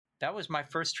That was my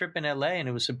first trip in LA, and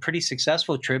it was a pretty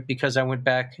successful trip because I went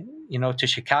back, to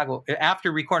Chicago.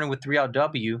 After recording with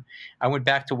 3LW, I went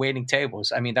back to waiting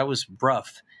tables. I mean, that was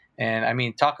rough. And I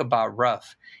mean, talk about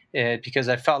rough, because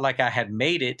I felt like I had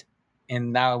made it.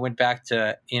 And now I went back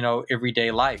to, everyday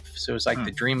life. So it's like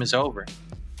the dream is over.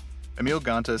 Emile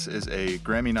Ghantous is a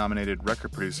Grammy-nominated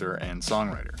record producer and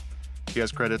songwriter. He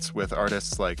has credits with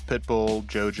artists like Pitbull,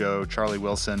 JoJo, Charlie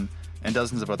Wilson, and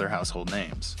dozens of other household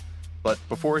names. But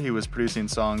before he was producing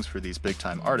songs for these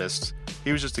big-time artists,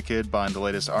 he was just a kid buying the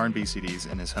latest R&B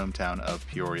CDs in his hometown of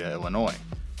Peoria, Illinois.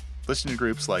 Listening to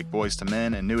groups like Boyz II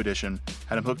Men and New Edition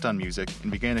had him hooked on music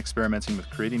and began experimenting with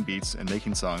creating beats and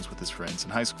making songs with his friends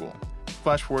in high school.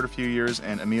 Flash forward a few years,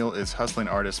 and Emile is hustling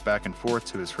artists back and forth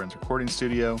to his friend's recording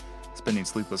studio, spending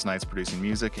sleepless nights producing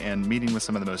music, and meeting with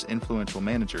some of the most influential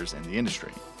managers in the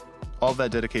industry. All of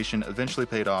that dedication eventually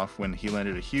paid off when he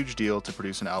landed a huge deal to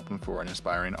produce an album for an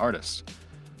aspiring artist.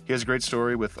 He has a great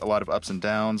story with a lot of ups and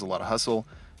downs, a lot of hustle,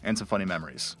 and some funny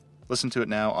memories. Listen to it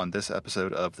now on this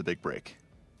episode of The Big Break.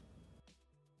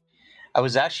 I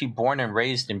was actually born and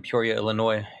raised in Peoria,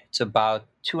 Illinois. It's about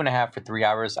 2.5 or 3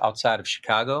 hours outside of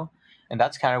Chicago. And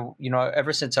that's kind of,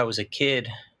 ever since I was a kid,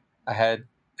 I had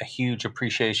a huge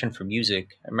appreciation for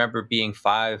music. I remember being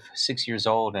 5, 6 years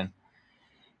old and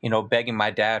begging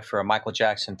my dad for a Michael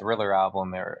Jackson Thriller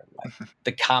album, or like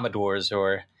the Commodores,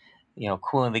 or,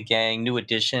 Kool and the Gang, New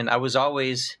Edition. I was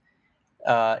always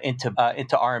into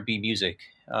R&B music.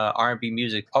 R&B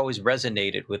music always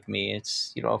resonated with me.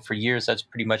 It's, for years, that's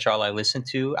pretty much all I listened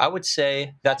to. I would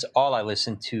say that's all I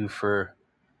listened to for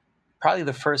probably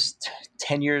the first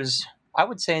 10 years. I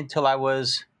would say until I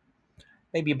was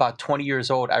maybe about 20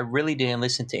 years old, I really didn't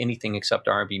listen to anything except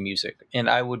R&B music. And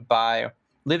I would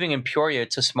living in Peoria,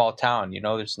 it's a small town,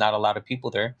 there's not a lot of people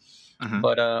there. Mm-hmm.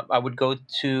 But I would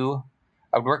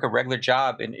work a regular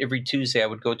job, and every Tuesday I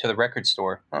would go to the record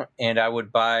store and I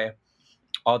would buy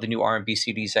all the new R&B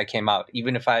CDs that came out.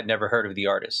 Even if I had never heard of the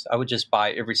artist, I would just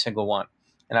buy every single one.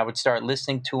 And I would start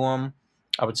listening to them.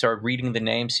 I would start reading the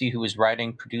names, see who was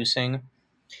writing, producing,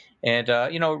 and,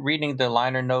 reading the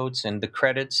liner notes and the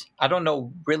credits. I don't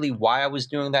know really why I was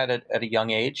doing that at a young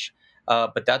age.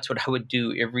 But that's what I would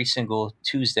do every single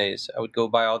Tuesdays. I would go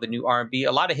buy all the new R&B,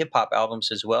 a lot of hip hop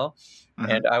albums as well.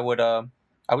 Mm-hmm. And I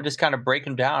would just kind of break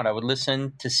them down. I would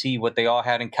listen to see what they all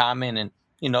had in common, and,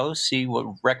 see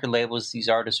what record labels these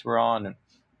artists were on,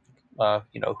 and,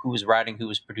 who was writing, who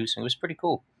was producing. It was pretty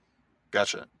cool.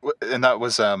 Gotcha. And that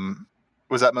was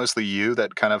that mostly you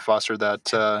that kind of fostered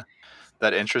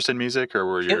that interest in music, or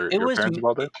were your parents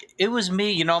involved? It was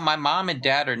me. My mom and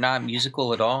dad are not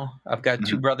musical at all. I've got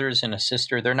two brothers and a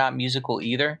sister. They're not musical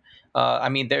either. I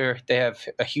mean, they have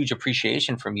a huge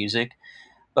appreciation for music.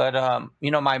 But,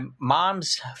 my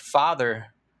mom's father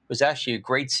was actually a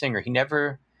great singer. He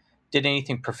never did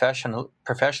anything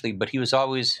professionally, but he was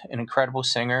always an incredible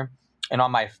singer. And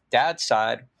on my dad's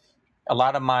side, a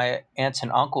lot of my aunts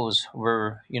and uncles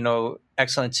were,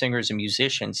 excellent singers and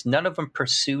musicians. None of them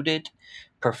pursued it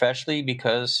professionally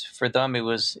because for them it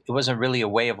wasn't really a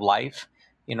way of life.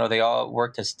 They all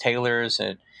worked as tailors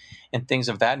and things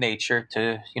of that nature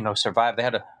to, survive. They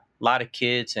had a lot of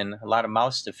kids and a lot of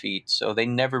mouths to feed, so they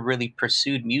never really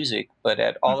pursued music. But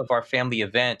at all of our family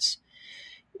events,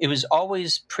 it was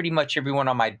always pretty much everyone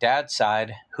on my dad's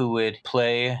side who would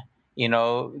play,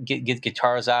 get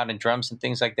guitars out and drums and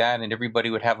things like that. And everybody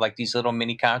would have like these little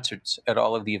mini concerts at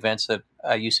all of the events that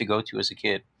I used to go to as a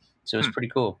kid. So it was pretty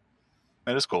cool.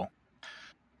 That is cool.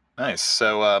 Nice.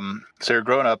 So, so you're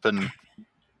growing up in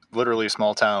literally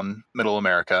small town, middle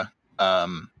America.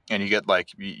 And you get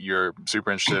you're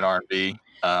super interested in R&B.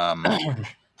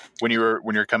 When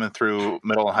you're coming through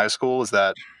middle and high school, is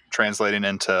that translating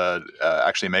into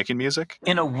actually making music?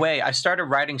 In a way, I started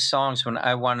writing songs when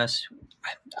I want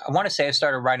to say I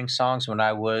started writing songs when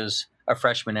I was a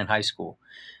freshman in high school.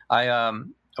 I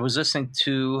was listening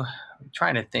to, I'm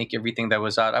trying to think everything that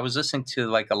was out. I was listening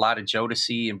to a lot of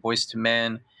Jodeci and Boyz II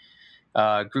Men,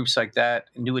 groups like that,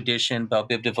 New Edition, Bell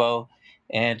Biv DeVoe.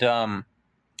 And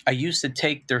I used to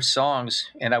take their songs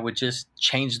and I would just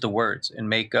change the words and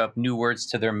make up new words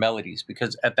to their melodies,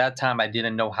 because at that time I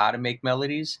didn't know how to make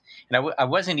melodies. And I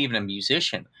wasn't even a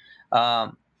musician.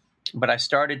 But I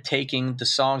started taking the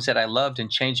songs that I loved and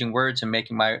changing words and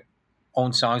making my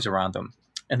own songs around them.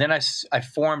 And then I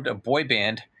formed a boy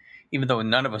band, even though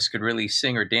none of us could really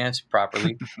sing or dance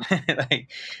properly.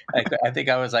 I think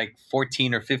I was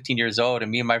 14 or 15 years old,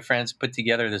 and me and my friends put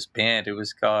together this band. It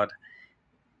was called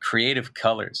Creative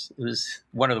Colors. It was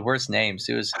one of the worst names.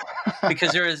 It was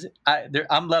because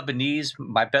I'm Lebanese.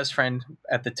 My best friend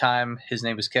at the time, his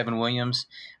name was Kevin Williams.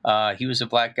 He was a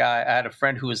black guy. I had a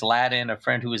friend who was Latin, a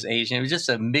friend who was Asian. It was just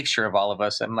a mixture of all of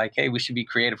us. I'm like, hey, we should be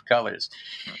Creative Colors.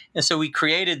 And so we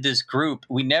created this group.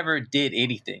 We never did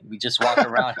anything. We just walked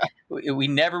around. We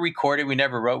never recorded. We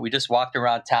never wrote. We just walked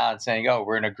around town saying, oh,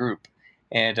 we're in a group.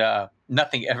 And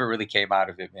nothing ever really came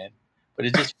out of it, man.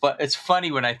 But it's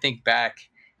funny when I think back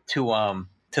to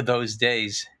those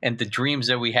days and the dreams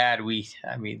that we had. We're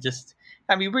just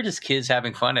kids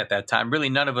having fun at that time. Really,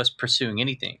 none of us pursuing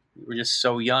anything. We were just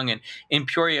so young. And in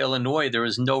Peoria, Illinois, there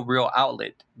was no real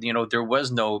outlet. There was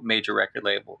no major record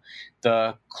label.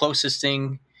 The closest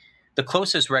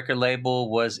record label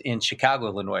was in Chicago,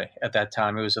 Illinois at that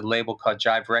time. It was a label called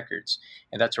Jive Records.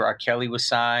 And that's where R. Kelly was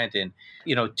signed and,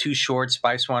 Too Short,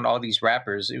 Spice One, all these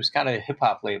rappers. It was kind of a hip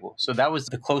hop label. So that was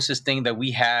the closest thing that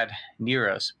we had near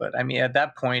us. But I mean, at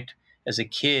that point, as a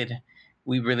kid,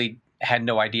 we really had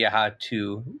no idea how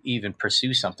to even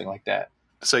pursue something like that.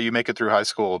 So you make it through high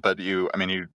school, but you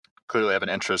clearly have an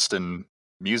interest in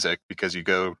music because you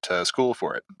go to school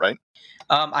for it, right?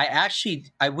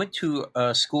 I went to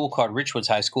a school called Richwoods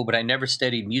High School, but I never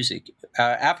studied music.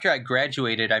 After I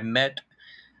graduated, I met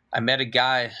a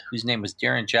guy whose name was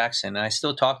Darren Jackson, and I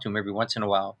still talk to him every once in a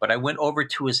while. But I went over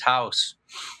to his house,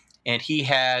 and he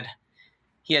had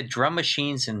drum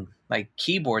machines and like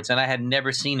keyboards, and I had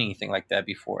never seen anything like that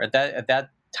before. At that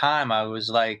time, I was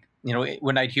like,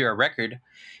 when I'd hear a record,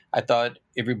 I thought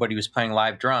everybody was playing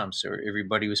live drums or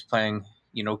everybody was playing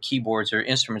keyboards or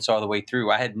instruments all the way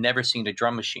through. I had never seen a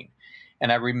drum machine.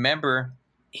 And I remember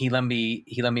he let me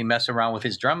mess around with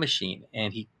his drum machine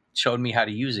and he showed me how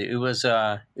to use it. It was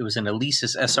an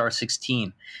Alesis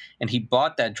SR16. And he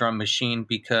bought that drum machine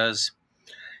because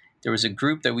there was a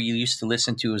group that we used to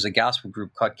listen to. It was a gospel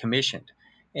group called Commissioned.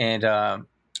 And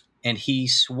he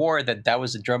swore that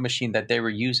was the drum machine that they were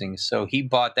using. So he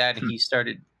bought that and he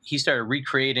started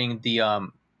recreating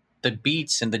the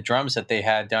beats and the drums that they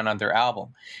had done on their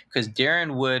album, because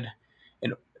Darren would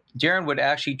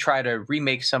actually try to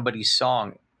remake somebody's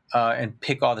song and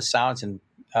pick all the sounds and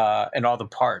all the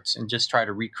parts and just try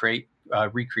to recreate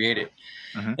it.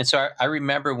 Mm-hmm. And so I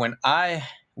remember when I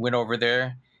went over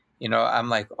there, I'm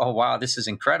like, oh wow, this is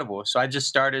incredible. So I just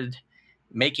started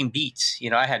making beats.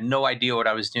 I had no idea what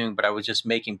I was doing, but I was just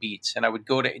making beats, and I would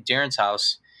go to Darren's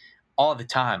house all the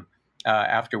time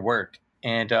after work.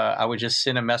 And I would just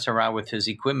sit and mess around with his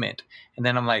equipment. And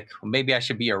then I'm like, well, maybe I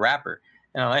should be a rapper.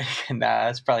 And I'm like, nah,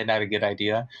 that's probably not a good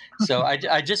idea. So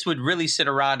I just would really sit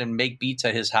around and make beats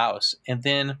at his house. And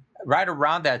then right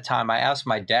around that time, I asked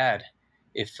my dad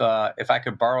if I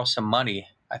could borrow some money,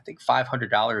 I think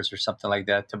 $500 or something like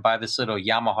that, to buy this little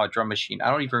Yamaha drum machine. I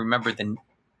don't even remember the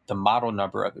model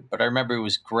number of it, but I remember it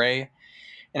was gray.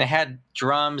 And it had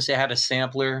drums, it had a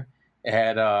sampler, it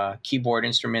had keyboard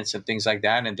instruments and things like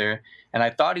that in there. And I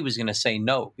thought he was going to say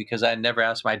no because I had never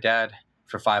asked my dad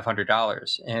for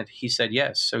 $500. And he said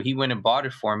yes. So he went and bought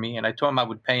it for me. And I told him I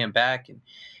would pay him back. And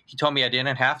he told me I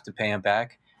didn't have to pay him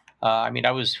back. I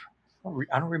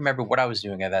don't remember what I was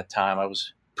doing at that time. I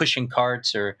was pushing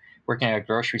carts or working at a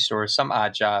grocery store, some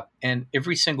odd job. And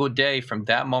every single day from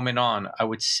that moment on, I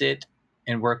would sit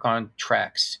and work on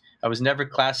tracks. I was never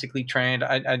classically trained.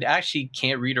 I actually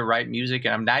can't read or write music,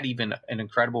 and I'm not even an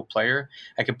incredible player.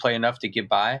 I could play enough to get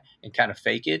by and kind of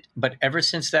fake it. But ever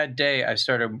since that day, I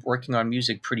started working on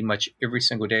music pretty much every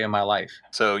single day of my life.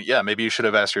 So, yeah, maybe you should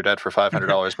have asked your dad for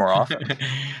 $500 more often.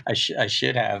 I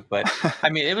should have. But,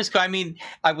 it was cool.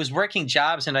 I was working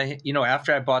jobs, and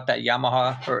after I bought that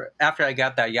Yamaha, or after I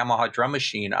got that Yamaha drum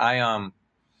machine, I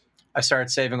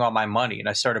started saving all my money, and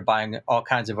I started buying all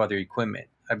kinds of other equipment.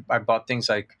 I bought things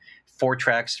like 4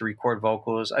 tracks to record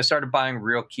vocals. I started buying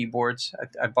real keyboards.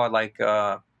 I bought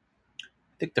I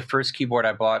think the first keyboard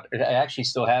I bought, I actually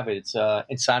still have it. It's a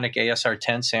Sonic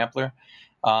ASR10 sampler.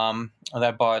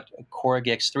 I bought a Korg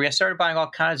X3. I started buying all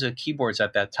kinds of keyboards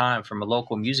at that time from a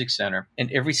local music center. And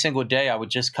every single day I would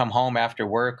just come home after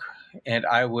work and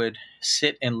I would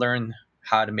sit and learn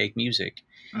how to make music.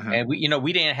 Mm-hmm. And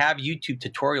we didn't have YouTube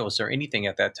tutorials or anything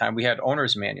at that time. We had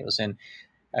owner's manuals. And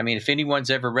if anyone's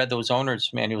ever read those owner's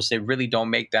manuals, they really don't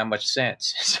make that much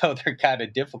sense. So they're kind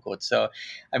of difficult. So,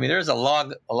 there's a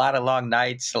lot of long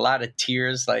nights, a lot of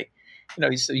tears.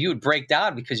 So you would break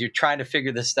down because you're trying to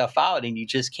figure this stuff out and you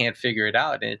just can't figure it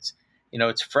out. And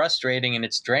it's frustrating and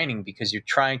it's draining because you're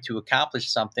trying to accomplish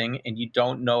something and you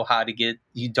don't know how to get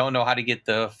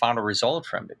the final result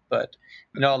from it. But,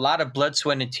 a lot of blood,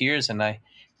 sweat, and tears. And I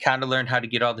kind of learned how to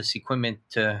get all this equipment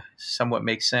to somewhat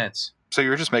make sense. So you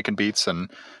were just making beats and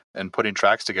putting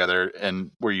tracks together,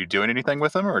 and were you doing anything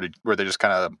with them, or were they just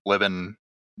kind of living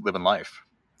life?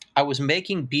 I was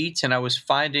making beats, and I was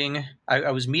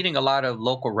meeting a lot of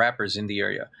local rappers in the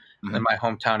area, Hmm. in my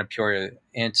hometown of Peoria.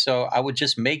 And so I would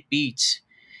just make beats,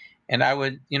 and I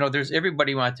would, there's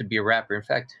everybody wanted to be a rapper. In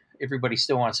fact, everybody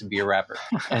still wants to be a rapper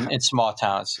in small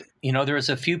towns. There was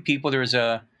a few people. There's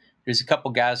a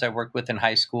couple guys I worked with in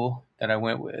high school that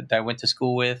I went to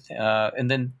school with, and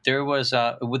then there was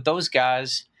with those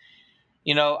guys.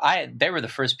 They were the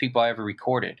first people I ever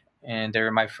recorded, and they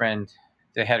were my friend.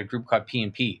 They had a group called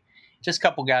P&P. Just a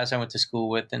couple guys I went to school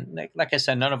with, and like I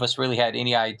said, none of us really had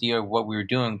any idea of what we were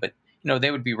doing. But they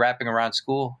would be rapping around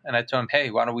school, and I told them, "Hey,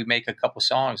 why don't we make a couple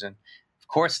songs?" And of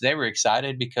course, they were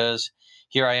excited because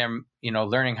here I am,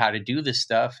 learning how to do this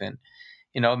stuff, and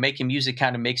making music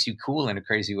kind of makes you cool in a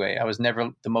crazy way. I was never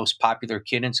the most popular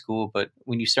kid in school, but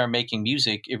when you start making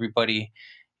music, everybody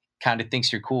kind of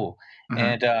thinks you're cool. Hmm.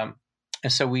 And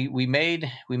so we made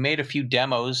a few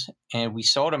demos, and we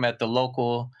sold them at the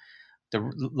local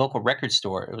record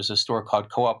store. It was a store called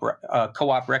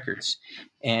Co-op Records,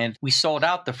 and we sold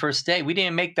out the first day. We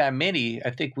didn't make that many. I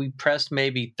think we pressed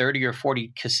maybe 30 or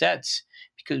 40 cassettes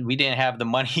because we didn't have the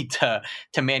money to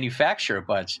manufacture a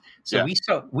bunch. So Yeah.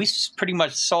 we pretty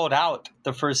much sold out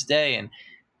the first day, and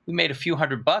we made a few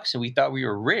 $100, and we thought we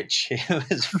were rich. It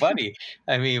was funny.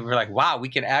 I mean, we're like, wow, we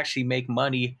can actually make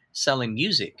money selling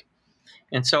music.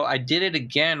 And so I did it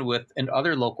again with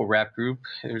another local rap group.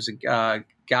 There's a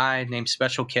guy named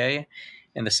Special K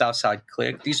and the Southside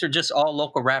Click. These are just all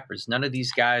local rappers. None of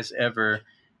these guys ever,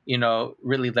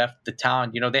 really left the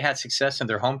town. They had success in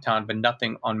their hometown, but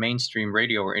nothing on mainstream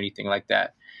radio or anything like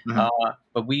that. Hmm. Uh,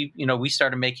 but we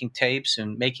started making tapes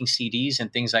and making CDs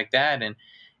and things like that. And,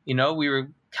 we were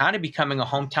kind of becoming a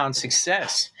hometown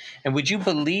success. And would you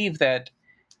believe that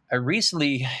I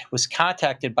recently was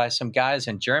contacted by some guys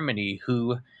in Germany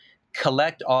who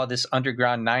collect all this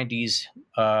underground 90s,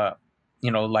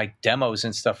 like demos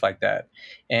and stuff like that.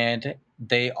 And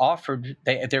they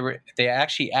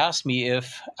actually asked me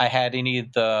if I had any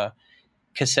of the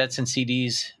cassettes and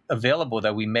CDs available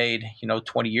that we made,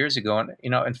 20 years ago. And,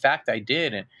 in fact, I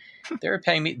did. And they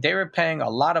were paying a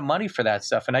lot of money for that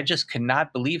stuff. And I just could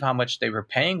not believe how much they were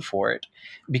paying for it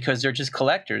because they're just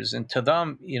collectors. And to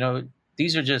them,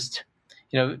 these are just,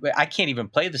 I can't even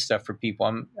play the stuff for people.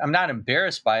 I'm not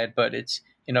embarrassed by it, but it's,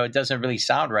 it doesn't really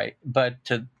sound right. But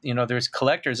there's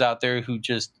collectors out there who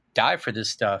just die for this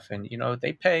stuff, and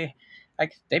they pay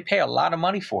a lot of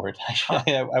money for it.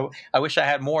 I wish I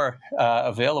had more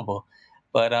available,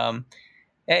 but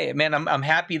hey, man, I'm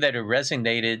happy that it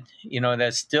resonated.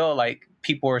 That still like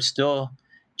people are still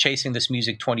chasing this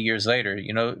music 20 years later.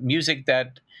 Music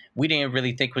that we didn't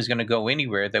really think was going to go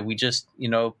anywhere, that we just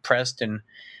pressed and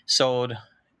sold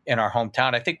in our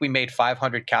hometown. I think we made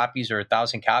 500 copies or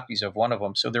 1,000 copies of one of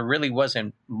them, so there really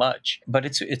wasn't much. But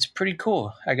it's pretty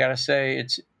cool. I gotta say,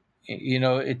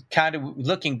 it kind of,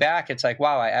 looking back, it's like,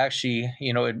 wow, I actually,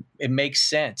 it makes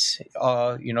sense.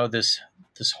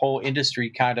 This whole industry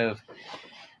kind of,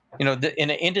 in an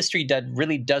industry that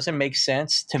really doesn't make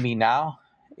sense to me now,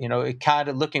 it kind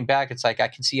of, looking back, it's like I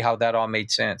can see how that all made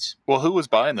sense. Well, who was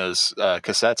buying those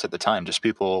cassettes at the time? Just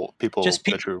people Just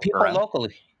that you were people around.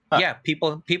 locally. Huh. Yeah,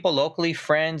 people locally,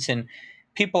 friends, and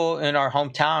people in our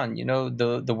hometown.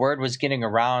 The word was getting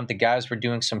around. The guys were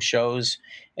doing some shows,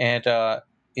 and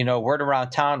word around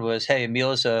town was, hey,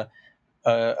 Emile's a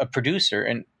producer.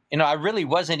 And I really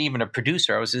wasn't even a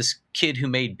producer. I was this kid who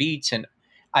made beats, and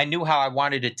I knew how I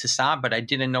wanted it to sound, but I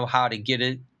didn't know how to get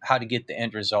the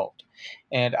end result.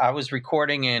 And I was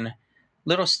recording in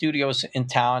little studios in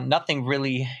town, nothing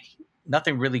really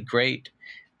great.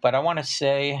 But I want to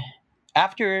say,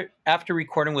 after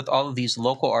recording with all of these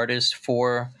local artists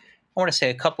for, I want to say,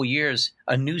 a couple years,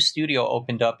 a new studio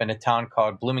opened up in a town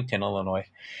called Bloomington, Illinois.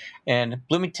 And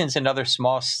Bloomington's another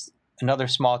small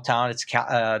town.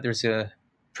 There's a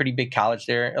pretty big college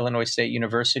there, Illinois State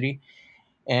University.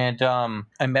 And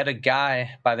I met a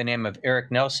guy by the name of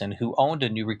Eric Nelson who owned a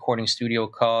new recording studio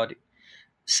called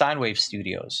Soundwave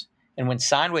Studios. And when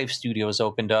Soundwave Studios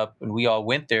opened up and we all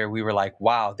went there, we were like,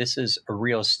 wow, this is a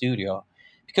real studio.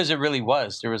 Because it really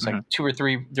was. There was like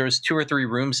Hmm. there was 2 or 3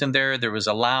 rooms in there. There was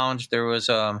a lounge. It was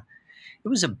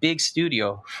a big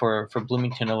studio for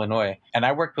Bloomington, Illinois. And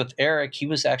I worked with Eric. He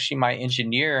was actually my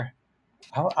engineer.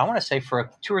 I want to say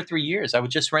for 2 or 3 years. I would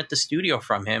just rent the studio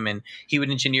from him, and he would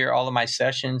engineer all of my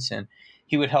sessions, and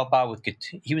he would help out with.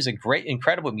 He was a great,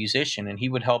 incredible musician, and he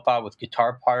would help out with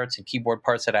guitar parts and keyboard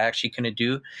parts that I actually couldn't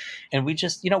do. And we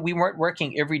just, we weren't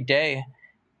working every day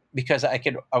because I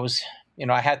was,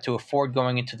 I had to afford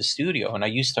going into the studio. And I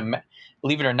used to,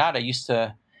 believe it or not, I used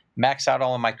to max out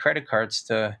all of my credit cards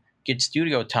to get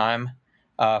studio time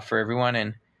for everyone.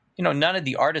 And, none of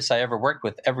the artists I ever worked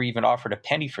with ever even offered a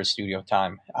penny for studio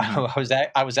time. Mm-hmm.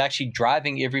 I was actually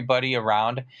driving everybody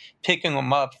around, picking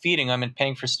them up, feeding them, and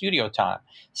paying for studio time.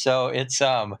 So it's,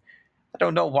 I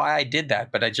don't know why I did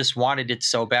that, but I just wanted it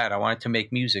so bad. I wanted to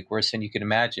make music worse than you could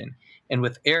imagine. And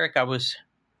with Eric, I was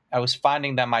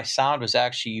finding that my sound was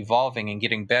actually evolving and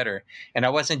getting better. And I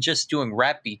wasn't just doing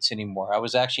rap beats anymore. I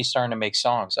was actually starting to make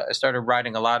songs. I started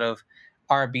writing a lot of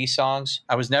R&B songs.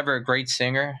 I was never a great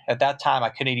singer. At that time, I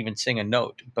couldn't even sing a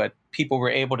note, but people were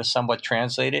able to somewhat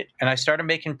translate it. And I started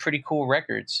making pretty cool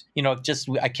records.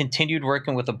 I continued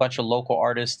working with a bunch of local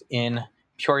artists in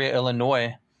Peoria,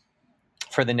 Illinois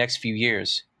for the next few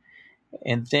years.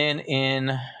 And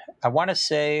then I want to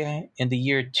say in the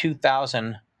year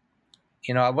 2000,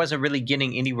 I wasn't really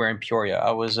getting anywhere in Peoria.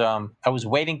 I was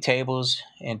waiting tables,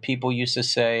 and people used to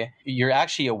say, "You're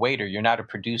actually a waiter. You're not a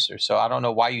producer." So I don't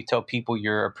know why you tell people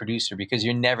you're a producer, because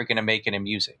you're never going to make it in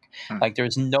music. Hmm. Like,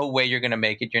 there's no way you're going to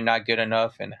make it. You're not good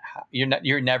enough, and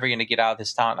You're never going to get out of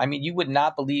this town. I mean, you would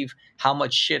not believe how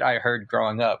much shit I heard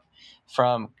growing up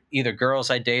from either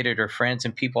girls I dated or friends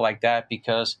and people like that,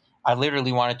 because I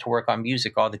literally wanted to work on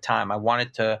music all the time. I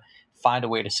wanted to find a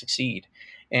way to succeed,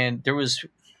 and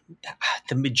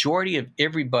the majority of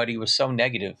everybody was so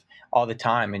negative all the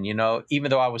time. And even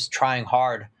though I was trying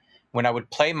hard, when I would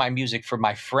play my music for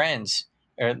my friends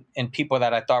and people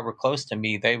that I thought were close to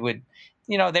me, they would,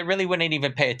 they really wouldn't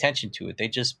even pay attention to it.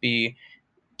 They'd just be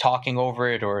talking over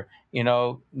it, or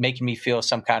making me feel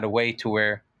some kind of way to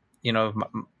where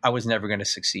I was never going to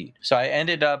succeed. So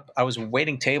I was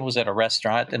waiting tables at a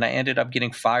restaurant, and I ended up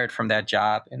getting fired from that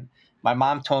job. And my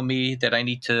mom told me that I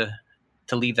need to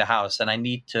leave the house, and I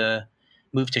need to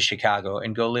move to Chicago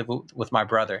and go live with my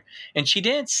brother. And she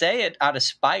didn't say it out of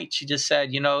spite. She just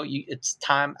said, it's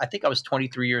time. I think I was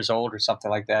 23 years old or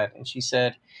something like that. And she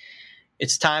said,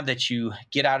 it's time that you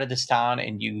get out of this town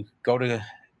and you go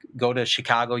to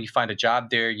Chicago. You find a job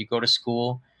there. You go to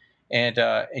school, and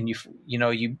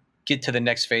you get to the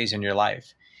next phase in your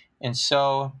life. And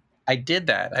so I did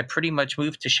that. I pretty much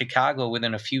moved to Chicago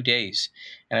within a few days,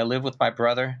 and I lived with my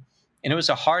brother. And it was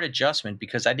a hard adjustment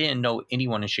because I didn't know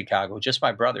anyone in Chicago, just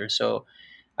my brother. So,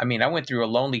 I mean, I went through a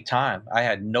lonely time. I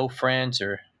had no friends,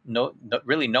 or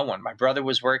really no one. My brother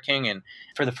was working, and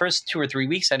for the first 2 or 3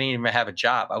 weeks, I didn't even have a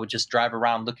job. I would just drive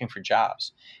around looking for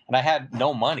jobs, and I had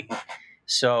no money.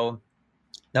 So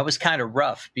that was kind of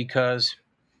rough because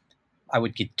I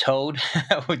would get towed,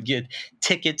 I would get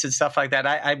tickets and stuff like that.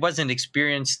 I wasn't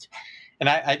experienced, and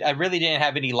I really didn't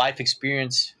have any life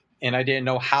experience, and I didn't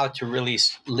know how to really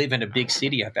live in a big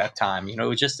city at that time. It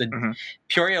was just Mm-hmm.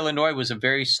 Peoria, Illinois was a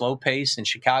very slow pace, and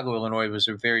Chicago, Illinois was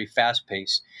a very fast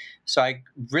pace. So I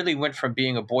really went from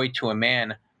being a boy to a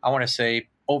man, I want to say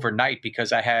overnight,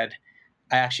 because I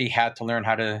actually had to learn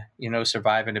how to,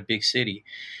 survive in a big city.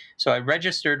 So I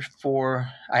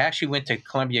actually went to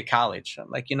Columbia College.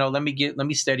 I'm like, let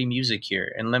me study music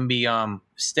here, and let me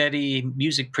study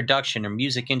music production or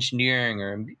music engineering,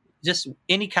 or just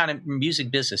any kind of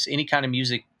music business, any kind of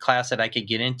music class that I could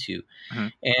get into.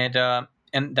 Mm-hmm.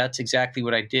 And that's exactly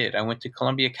what I did. I went to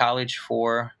Columbia College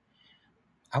for,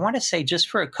 I want to say, just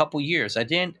for a couple years. I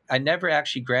never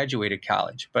actually graduated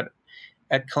college, but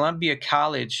at Columbia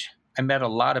College, I met a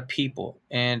lot of people.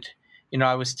 And,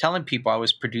 I was telling people I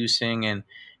was producing and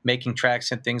making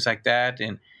tracks and things like that.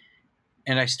 And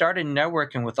I started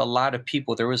networking with a lot of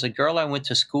people. There was a girl I went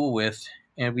to school with,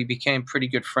 and we became pretty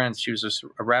good friends. She was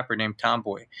a rapper named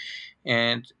Tomboy.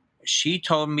 And she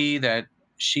told me that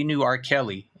she knew R.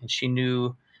 Kelly, and she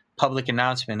knew Public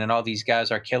Announcement and all these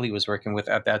guys R. Kelly was working with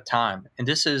at that time. And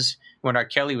this is when R.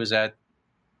 Kelly was at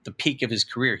the peak of his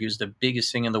career. He was the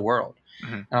biggest thing in the world.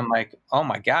 Mm-hmm. And I'm like, oh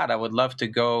my God, I would love to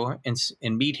go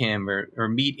and meet him, or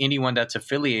meet anyone that's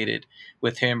affiliated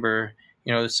with him, or,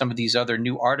 some of these other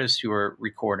new artists who are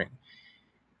recording.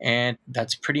 And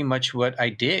that's pretty much what I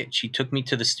did. She took me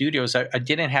to the studios. I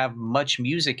didn't have much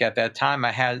music at that time.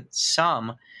 I had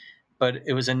some, but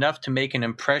it was enough to make an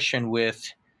impression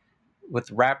with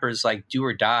rappers like Do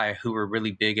or Die, who were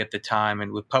really big at the time,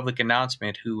 and with Public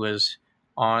Announcement, who was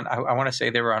on, I want to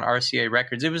say they were on RCA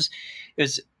Records.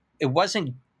 It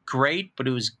wasn't great, but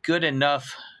it was good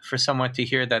enough for someone to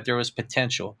hear that there was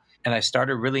potential. And I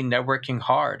started really networking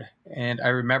hard. And I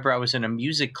remember I was in a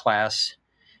music class.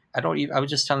 I was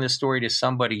just telling this story to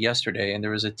somebody yesterday, and there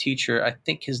was a teacher, I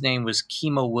think his name was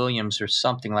Kimo Williams or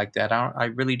something like that. I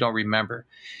really don't remember.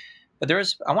 But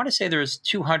I want to say there was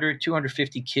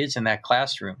 250 kids in that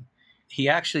classroom. He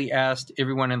actually asked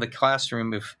everyone in the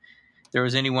classroom there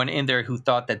was anyone in there who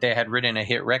thought that they had written a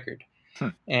hit record.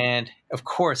 And of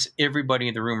course, everybody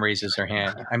in the room raises their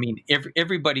hand. I mean,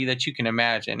 everybody that you can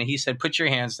imagine. And he said, "Put your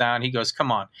hands down." He goes,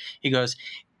 "Come on." He goes,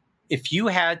 "If you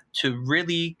had to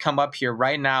really come up here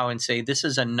right now and say, this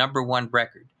is a number one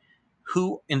record,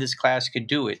 who in this class could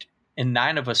do it?" And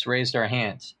 9 of us raised our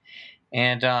hands.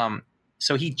 And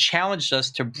so he challenged us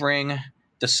to bring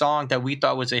the song that we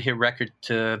thought was a hit record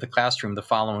to the classroom the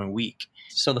following week.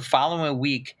 So the following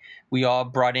week, we all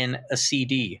brought in a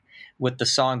CD with the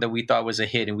song that we thought was a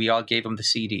hit, and we all gave him the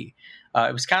CD.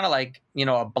 It was kind of like,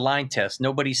 a blind test.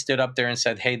 Nobody stood up there and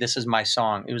said, "Hey, this is my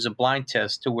song." It was a blind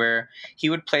test to where he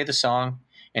would play the song,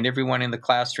 and everyone in the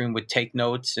classroom would take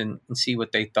notes and see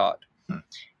what they thought.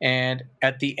 And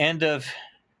at the end of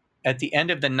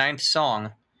the 9th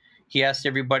song, he asked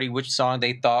everybody which song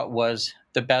they thought was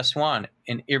the best one.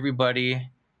 And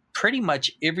pretty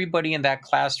much everybody in that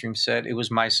classroom said it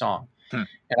was my song. And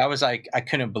I was like, I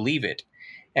couldn't believe it.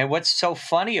 And what's so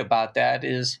funny about that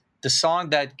is the song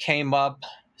that came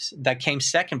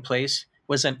second place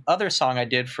was an other song I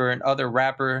did for another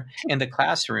rapper in the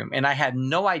classroom. And I had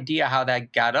no idea how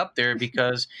that got up there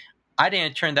because I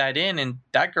didn't turn that in, and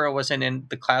that girl wasn't in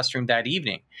the classroom that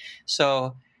evening.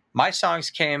 So my songs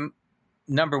came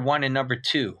number 1 and number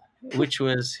 2, which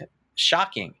was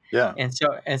shocking. Yeah. And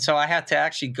so I had to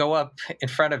actually go up in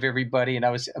front of everybody, and I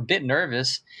was a bit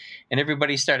nervous, and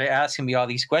everybody started asking me all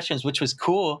these questions, which was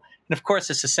cool. And of course,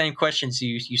 it's the same questions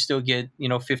you still get,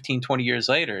 15, 20 years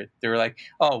later. They were like,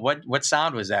 "Oh, what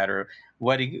sound was that?" Or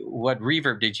what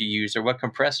reverb did you use, or what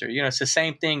compressor? It's the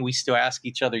same thing we still ask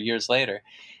each other years later.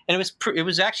 And it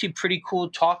was actually pretty cool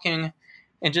talking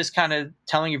and just kind of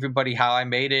telling everybody how I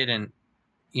made it and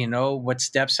what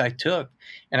steps I took.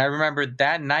 And I remember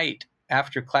that night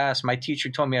after class, my teacher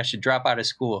told me I should drop out of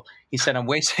school. He said,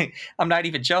 I'm not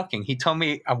even joking. He told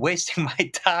me I'm wasting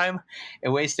my time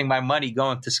and wasting my money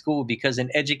going to school because an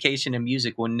education in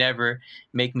music will never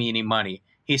make me any money.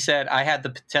 He said I had the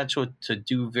potential to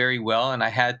do very well, and I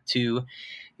had to,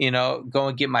 go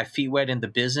and get my feet wet in the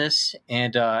business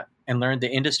and learn the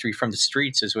industry from the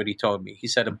streets, is what he told me. He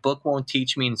said a book won't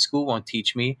teach me and school won't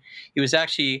teach me. He was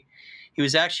actually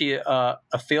a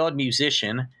failed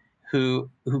musician who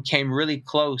came really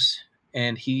close,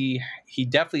 and he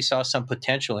definitely saw some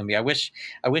potential in me. I wish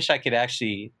I could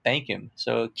actually thank him.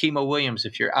 So Kimo Williams,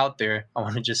 if you're out there, I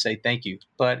want to just say thank you.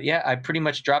 But yeah, I pretty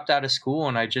much dropped out of school,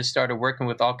 and I just started working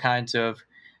with all kinds of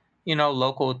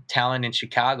local talent in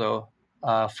Chicago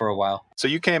for a while. So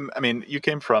you came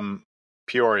from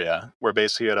Peoria, where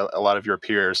basically you had a lot of your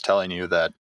peers telling you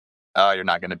that you're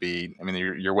not going to be,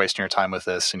 you're wasting your time with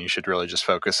this and you should really just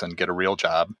focus and get a real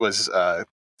job. Was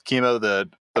Kimo the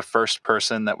first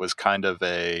person that was kind of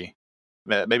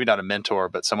maybe not a mentor,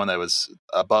 but someone that was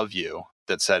above you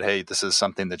that said, "Hey, this is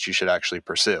something that you should actually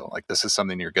pursue. Like, this is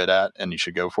something you're good at and you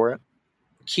should go for it"?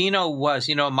 Kino was,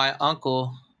 my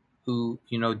uncle who,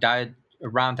 died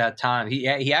around that time.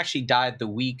 He actually died the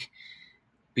week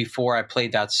before I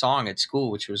played that song at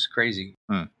school, which was crazy.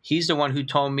 He's the one who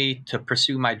told me to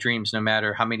pursue my dreams no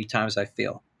matter how many times I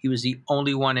fail. He was the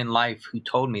only one in life who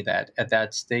told me that at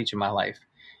that stage of my life.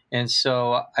 And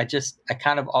so I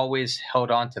kind of always held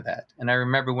on to that. And I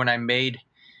remember when I made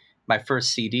my first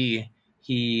CD,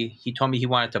 he told me he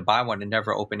wanted to buy one and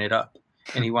never open it up.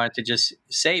 And he wanted to just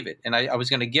save it. And I was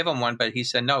going to give him one, but he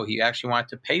said no. He actually wanted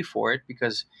to pay for it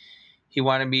because he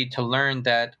wanted me to learn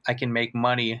that I can make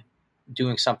money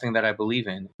doing something that I believe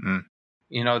in.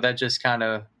 That just kind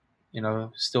of,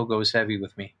 still goes heavy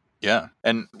with me. Yeah.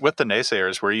 And with the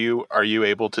naysayers, were you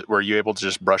able to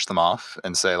just brush them off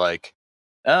and say like,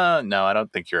 no, I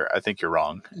think you're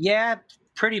wrong? Yeah,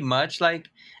 pretty much. Like,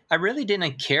 I really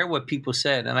didn't care what people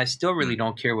said, and I still really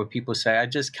don't care what people say. I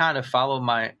just kind of follow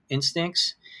my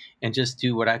instincts and just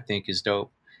do what I think is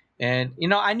dope. And,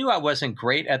 I knew I wasn't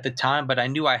great at the time, but I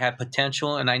knew I had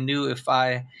potential, and I knew if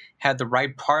I had the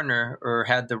right partner or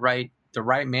had the right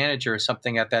manager or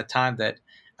something at that time that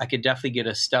I could definitely get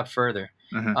a step further.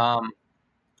 But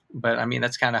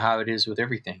that's kind of how it is with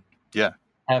everything. Yeah.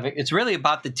 It's really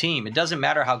about the team. It doesn't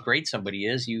matter how great somebody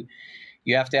is. You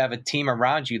have to have a team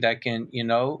around you that can,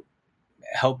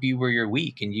 help you where you're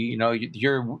weak, and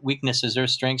your weaknesses are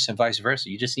strengths and vice versa.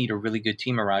 You just need a really good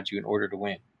team around you in order to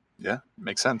win. Yeah,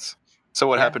 makes sense. So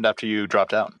what happened after you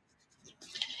dropped out?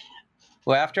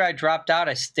 Well, after I dropped out,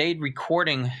 I stayed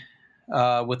recording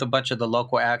with a bunch of the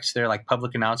local acts there, like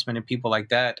Public Announcement and people like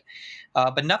that.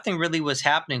 But nothing really was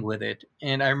happening with it.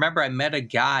 And I remember I met a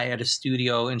guy at a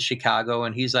studio in Chicago,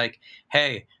 and he's like,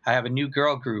 "Hey, I have a new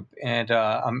girl group, and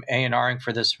I'm A&Ring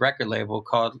for this record label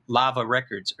called Lava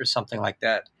Records," or something like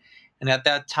that. And at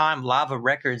that time, Lava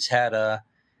Records had a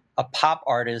a pop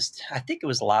artist. I think it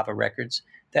was Lava Records.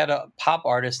 They had a pop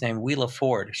artist named Wheela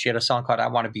Ford. She had a song called "I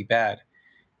Want to Be Bad,"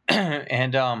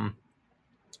 and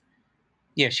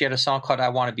yeah, she had a song called "I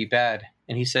Want to Be Bad."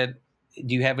 And he said,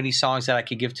 "Do you have any songs that I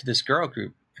could give to this girl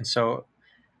group?" And so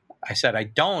I said, "I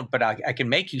don't, but I can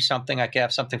make you something. I can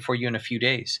have something for you in a few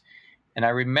days." And I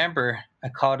remember I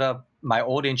called up my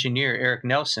old engineer, Eric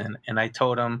Nelson, and I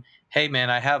told him, "Hey, man,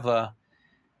 I have an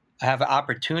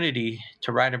opportunity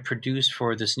to write and produce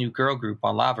for this new girl group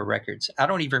on Lava Records. I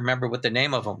don't even remember what the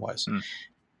name of them was." Mm.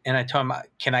 And I told him,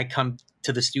 "Can I come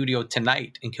to the studio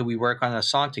tonight and can we work on a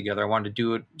song together? I wanted to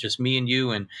do it just me and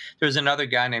you." And there was another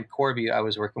guy named Corby I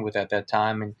was working with at that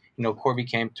time. And, Corby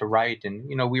came to write and,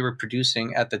 we were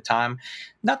producing at the time,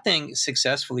 nothing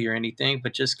successfully or anything,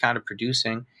 but just kind of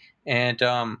producing. And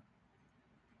I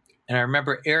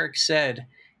remember Eric said,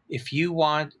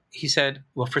 he said,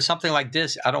 "Well, for something like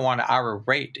this, I don't want an hour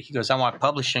rate." He goes, "I want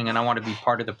publishing and I want to be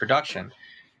part of the production."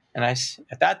 And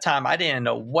at that time, I didn't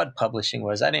know what publishing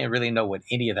was. I didn't really know what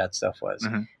any of that stuff was.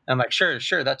 Mm-hmm. And I'm like,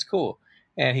 sure, that's cool.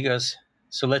 And he goes,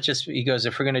 he goes,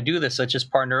 "If we're going to do this, let's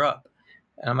just partner up."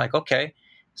 And I'm like, okay.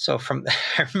 So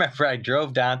I remember I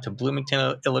drove down to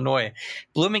Bloomington, Illinois.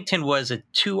 Bloomington was a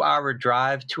 2-hour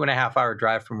drive, 2.5-hour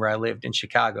drive from where I lived in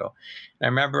Chicago. And I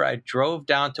remember I drove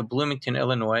down to Bloomington,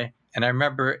 Illinois. And I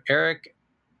remember Eric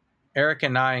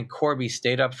and I and Corby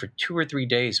stayed up for 2 or 3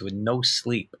 days with no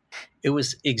sleep. It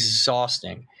was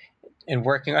exhausting. And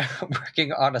working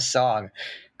on a song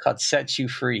called "Set You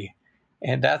Free."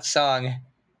 And that song,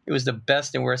 it was the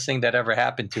best and worst thing that ever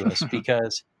happened to us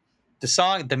because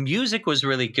the music was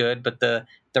really good, but the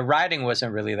writing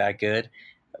wasn't really that good.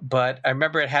 But I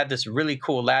remember it had this really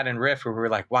cool Latin riff where we were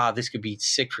like, wow, this could be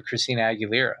sick for Christina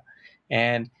Aguilera.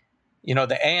 And,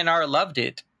 the A&R loved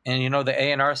it. And, the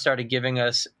A&R started giving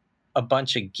us a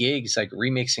bunch of gigs, like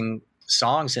remixing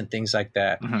songs and things like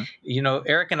that. Mm-hmm.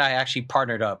 Eric and I actually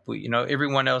partnered up.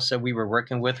 Everyone else that we were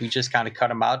working with, we just kind of cut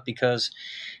them out because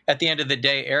at the end of the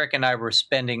day, Eric and I were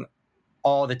spending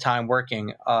all the time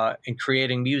working and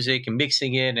creating music and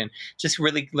mixing it and just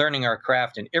really learning our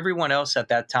craft. And everyone else at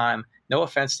that time, no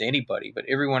offense to anybody, but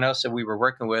everyone else that we were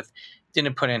working with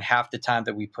didn't put in half the time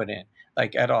that we put in,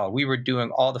 like at all. We were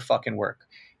doing all the fucking work.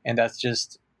 And that's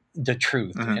just the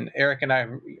truth. Mm-hmm. And Eric and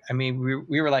I mean,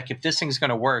 we were like, if this thing's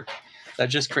going to work,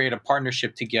 let's just create a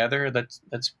partnership together.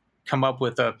 Let's come up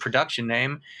with a production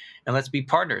name and let's be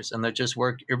partners and let's just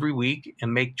work every week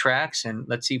and make tracks and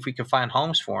let's see if we can find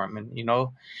homes for them. And,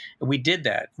 we did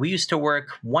that. We used to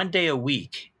work one day a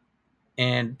week.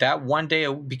 And that one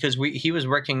day, because he was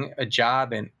working a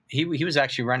job and he was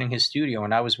actually running his studio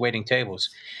and I was waiting tables.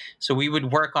 So we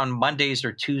would work on Mondays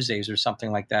or Tuesdays or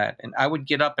something like that. And I would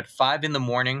get up at 5 a.m.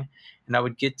 and I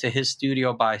would get to his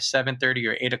studio by 7:30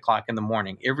 or 8 o'clock in the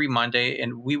morning every Monday.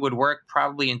 And we would work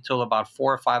probably until about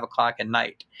 4 or 5 o'clock at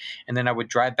night. And then I would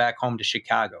drive back home to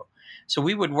Chicago. So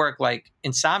we would work like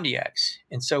insomniacs.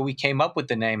 And so we came up with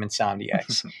the name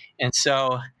Insomniacs. And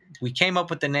so we came up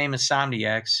with the name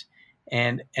Insomniacs.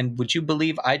 And would you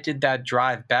believe I did that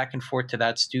drive back and forth to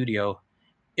that studio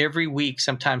every week,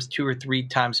 sometimes 2 or 3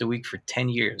 times a week for 10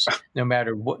 years, no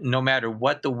matter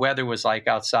what the weather was like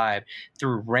outside,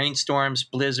 through rainstorms,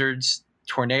 blizzards,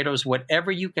 tornadoes,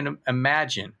 whatever you can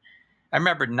imagine. I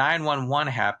remember 9/11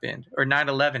 happened or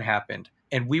 9/11 happened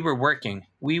and we were working.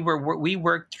 We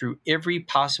worked through every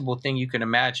possible thing you can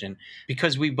imagine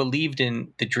because we believed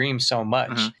in the dream so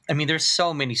much. Mm-hmm. I mean, there's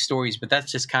so many stories, but that's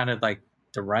just kind of like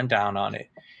the rundown on it.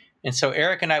 And so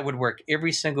Eric and I would work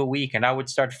every single week and I would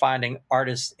start finding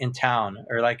artists in town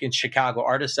or like in Chicago,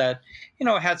 artists that,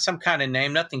 had some kind of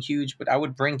name, nothing huge, but I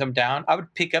would bring them down. I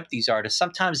would pick up these artists.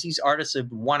 Sometimes these artists are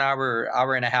 1 hour,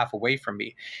 hour and a half away from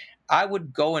me. I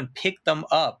would go and pick them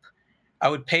up. I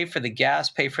would pay for the gas,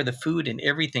 pay for the food and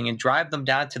everything and drive them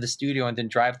down to the studio and then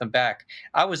drive them back.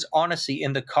 I was honestly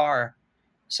in the car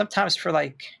sometimes for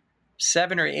like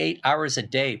 7 or 8 hours a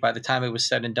day by the time it was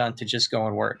said and done to just go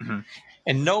and work. Mm-hmm.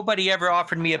 And nobody ever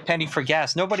offered me a penny for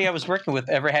gas. Nobody I was working with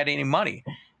ever had any money.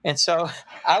 And so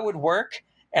I would work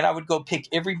and I would go pick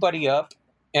everybody up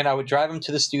and I would drive them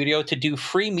to the studio to do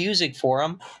free music for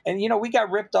them. And, we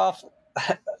got ripped off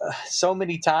so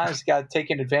many times, got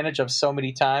taken advantage of so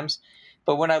many times.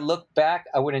 But when I look back,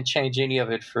 I wouldn't change any of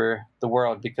it for the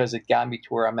world because it got me to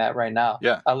where I'm at right now.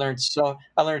 Yeah. I learned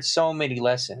so many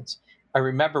lessons. I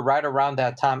remember right around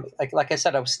that time, like I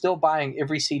said, I was still buying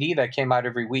every CD that came out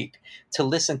every week to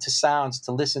listen to sounds,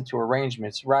 to listen to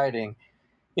arrangements, writing,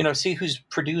 see who's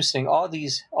producing, all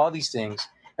these things.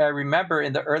 And I remember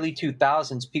in the early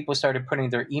 2000s, people started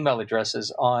putting their email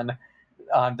addresses on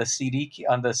on the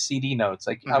CD notes.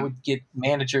 Like I would get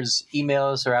managers'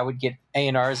 emails, or I would get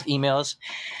A&R's emails,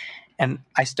 and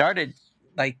I started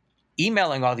like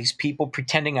emailing all these people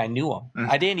pretending I knew them.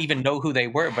 I didn't even know who they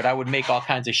were, but I would make all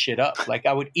kinds of shit up. Like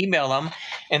I would email them,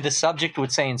 and the subject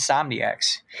would say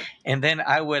Insomniacs, and then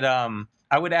I would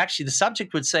actually, the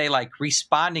subject would say like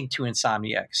responding to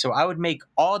Insomniacs. So I would make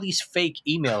all these fake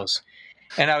emails,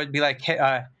 and I would be like,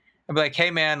 I'd be like,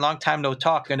 hey man, long time no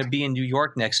talk. Going to be in New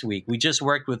York next week. We just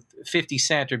worked with 50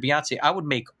 Cent or Beyonce. I would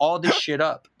make all this shit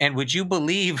up. And would you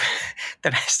believe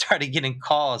that I started getting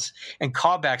calls and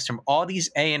callbacks from all these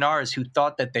A&Rs who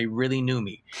thought that they really knew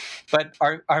me, but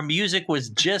our music was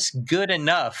just good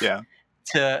enough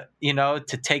to,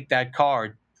 to take that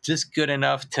card, just good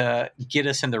enough to get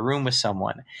us in the room with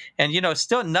someone. And,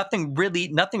 still nothing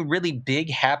really big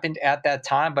happened at that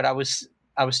time, but I was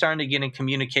starting to get in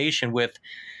communication with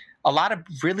a lot of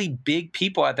really big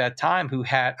people at that time who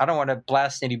had, I don't want to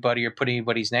blast anybody or put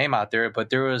anybody's name out there,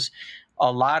 but there was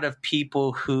a lot of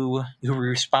people who were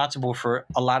responsible for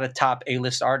a lot of top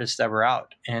A-list artists that were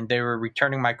out, and they were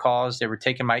returning my calls. They were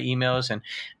taking my emails, and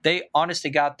they honest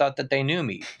to God thought that they knew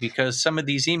me, because some of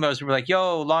these emails were like,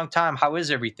 yo, long time. How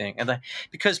is everything? And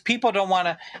because people don't want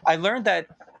to, I learned that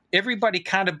everybody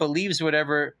kind of believes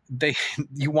whatever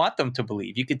you want them to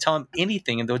believe. You could tell them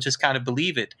anything and they'll just kind of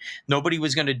believe it. Nobody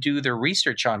was going to do their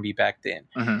research on me back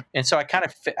then. And so I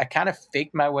kind of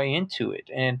faked my way into it.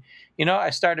 And,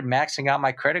 I started maxing out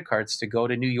my credit cards to go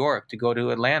to New York, to go to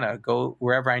Atlanta, go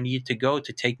wherever I needed to go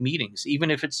to take meetings, even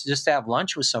if it's just to have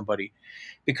lunch with somebody,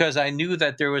 because I knew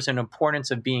that there was an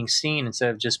importance of being seen instead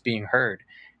of just being heard.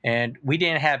 And we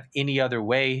didn't have any other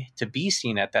way to be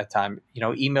seen at that time.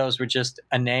 Emails were just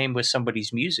a name with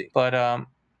somebody's music. But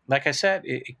like I said,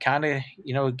 it kind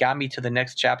of, got me to the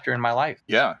next chapter in my life.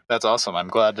 Yeah, that's awesome. I'm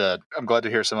glad to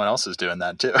hear someone else is doing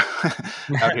that too.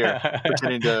 Out here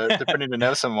pretending to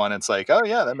know someone. It's like, oh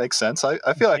yeah, that makes sense.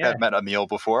 I feel like I've met Emile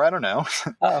before. I don't know.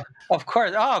 Oh, of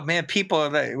course. Oh man,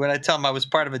 people, when I tell them I was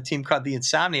part of a team called the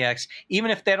Insomniacs, even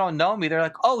if they don't know me, they're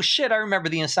like, oh shit, I remember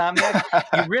the Insomniacs.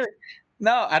 You really?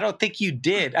 No, I don't think you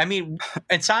did. I mean,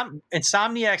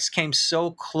 Insomniacs came so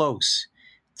close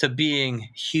to being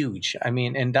huge. I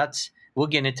mean, and we'll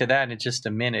get into that in just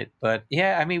a minute. But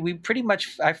yeah, I mean,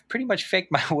 I've pretty much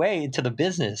faked my way into the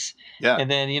business. Yeah. And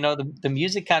then, the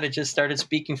music kind of just started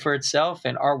speaking for itself,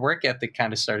 and our work ethic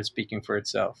kind of started speaking for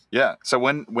itself. Yeah. So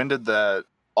when did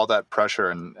all that pressure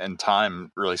and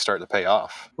time really start to pay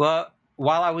off? Well,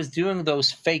 while I was doing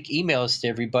those fake emails to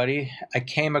everybody, I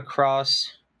came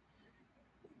across,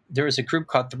 there was a group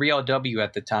called 3LW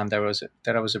at the time that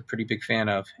I was a pretty big fan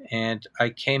of. And I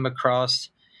came across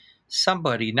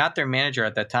somebody, not their manager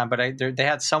at that time, but they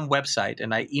had some website,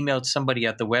 and I emailed somebody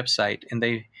at the website, and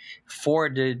they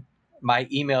forwarded my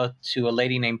email to a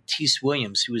lady named Teese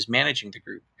Williams, who was managing the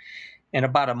group. And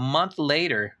about a month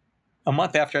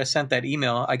after I sent that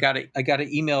email, I got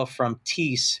an email from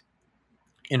Teese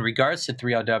in regards to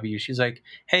 3LW. She's like,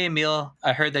 hey, Emile,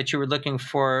 I heard that you were looking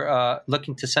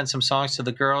to send some songs to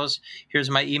the girls. Here's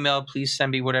my email. Please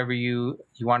send me whatever you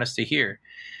want us to hear.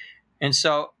 And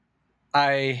so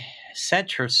I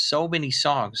sent her so many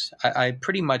songs. I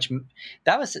pretty much,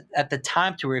 that was at the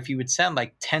time to where if you would send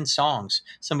like 10 songs,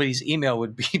 somebody's email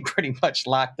would be pretty much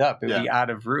locked up. It would be out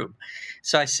of room.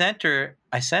 So I sent her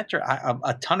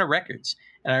a ton of records.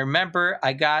 And I remember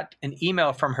I got an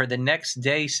email from her the next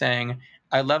day saying,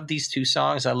 I love these two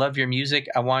songs. I love your music.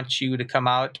 I want you to come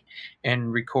out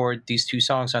and record these two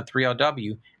songs on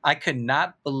 3LW. I could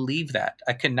not believe that.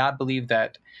 I could not believe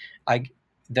that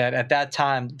that at that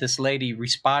time this lady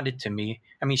responded to me.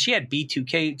 I mean, she had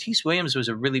B2K. Teese Williams was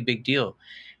a really big deal.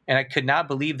 And I could not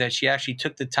believe that she actually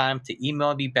took the time to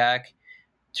email me back,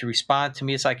 to respond to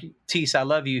me. It's like, Teese, I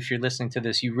love you. If you're listening to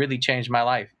this, you really changed my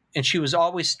life. And she was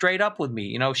always straight up with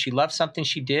me. She loved something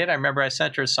she did. I remember I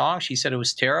sent her a song. She said it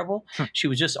was terrible. She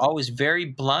was just always very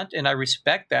blunt. And I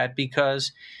respect that,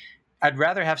 because I'd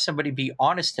rather have somebody be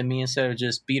honest to me instead of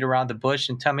just beat around the bush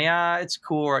and tell me, it's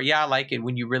cool, or I like it,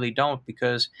 when you really don't,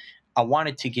 because I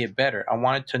wanted to get better. I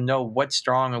wanted to know what's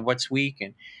strong and what's weak.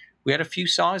 And we had a few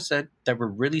songs that were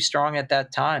really strong at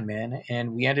that time, man.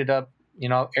 And we ended up,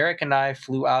 Eric and I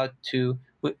flew out to,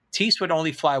 Teese would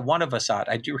only fly one of us out.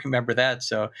 I do remember that.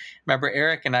 So remember,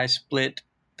 Eric and I split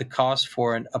the cost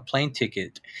for a plane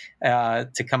ticket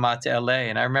to come out to LA.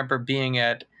 And I remember being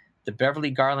at the Beverly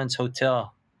Garlands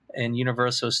Hotel in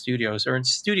Universal Studios, or in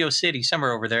Studio City,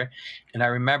 somewhere over there. And I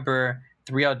remember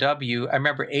 3LW. I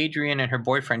remember Adrienne and her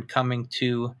boyfriend coming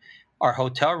to our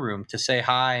hotel room to say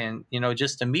hi and,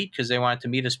 just to meet because they wanted to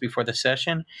meet us before the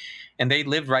session. And they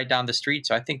lived right down the street.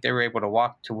 So I think they were able to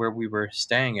walk to where we were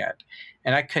staying at.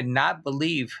 And I could not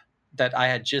believe that I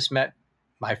had just met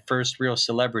my first real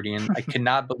celebrity. And I could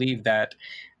not believe that,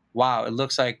 wow, it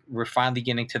looks like we're finally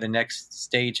getting to the next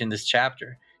stage in this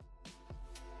chapter.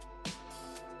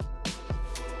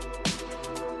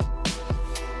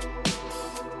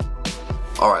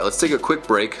 All right, let's take a quick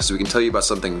break so we can tell you about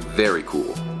something very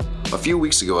cool. A few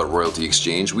weeks ago at Royalty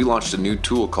Exchange, we launched a new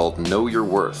tool called Know Your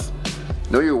Worth.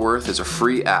 Know Your Worth is a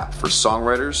free app for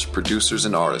songwriters, producers,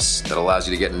 and artists that allows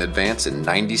you to get an advance in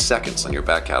 90 seconds on your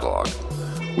back catalog.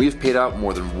 We have paid out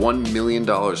more than $1 million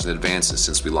in advances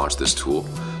since we launched this tool,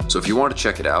 so if you want to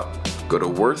check it out, go to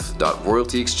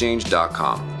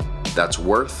worth.royaltyexchange.com. That's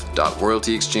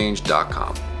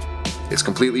worth.royaltyexchange.com. It's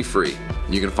completely free,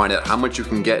 and you can find out how much you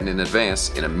can get in an advance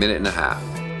in a minute and a half.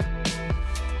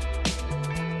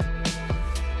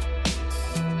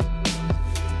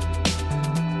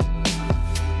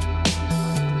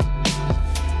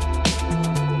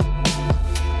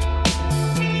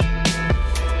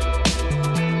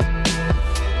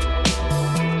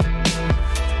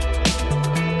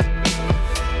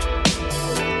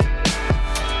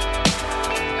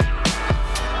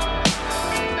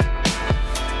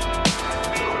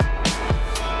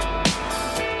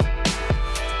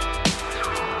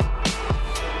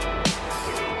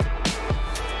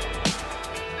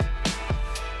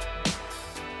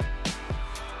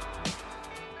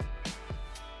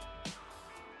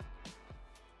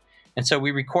 And so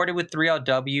we recorded with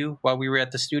 3LW while we were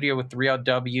at the studio with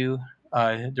 3LW.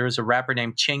 There was a rapper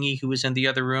named Chingy who was in the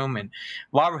other room. And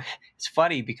it's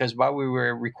funny because while we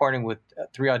were recording with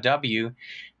 3LW,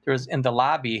 there was in the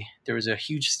lobby, there was a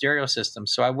huge stereo system.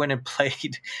 So I went and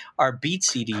played our beat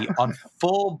CD on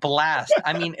full blast.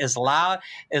 I mean, as loud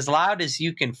as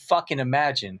you can fucking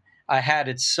imagine. I had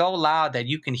it so loud that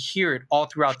you can hear it all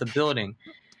throughout the building.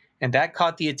 And that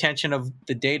caught the attention of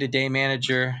the day-to-day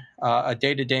manager, a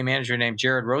day-to-day manager named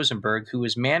Jared Rosenberg, who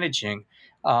was managing,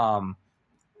 who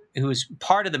was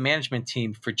part of the management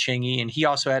team for Chingy. And he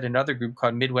also had another group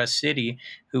called Midwest City,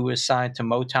 who was signed to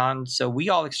Motown. So we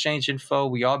all exchanged info.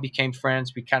 We all became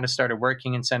friends. We kind of started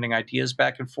working and sending ideas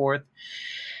back and forth.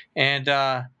 And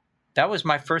that was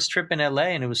my first trip in LA,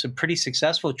 and it was a pretty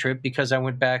successful trip because I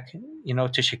went back,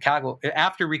 to Chicago.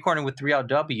 After recording with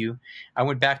 3LW, I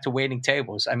went back to waiting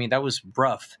tables. I mean, that was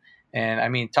rough. And I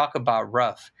mean, talk about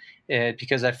rough,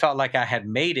 because I felt like I had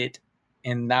made it,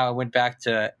 and now I went back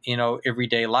to,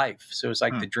 everyday life. So it was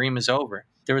like the dream is over.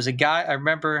 There was a guy, I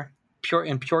remember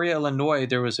in Peoria, Illinois,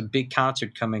 there was a big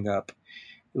concert coming up.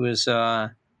 It was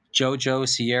JoJo,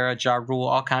 Sierra, Ja Rule,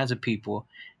 all kinds of people.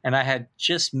 And I had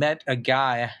just met a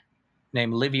guy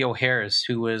named Livio Harris,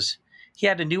 he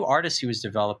had a new artist he was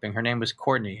developing. Her name was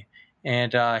Courtney.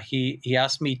 And he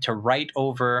asked me to write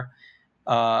over,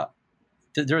 there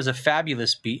was a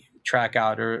Fabulous beat track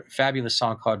out, or a Fabulous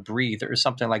song called Breathe, or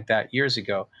something like that years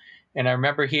ago. And I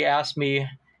remember he asked me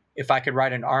if I could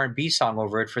write an R&B song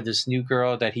over it for this new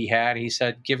girl that he had. He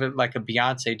said, give it like a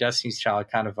Beyonce, Destiny's Child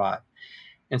kind of vibe.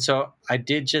 And so I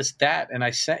did just that. And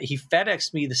he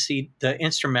FedExed me the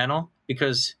instrumental,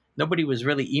 because nobody was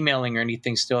really emailing or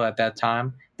anything still at that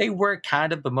time. They were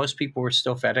kind of, but most people were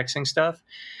still FedExing stuff.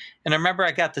 And I remember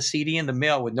I got the CD in the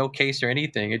mail with no case or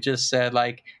anything. It just said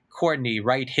like, Courtney,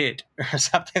 right hit, or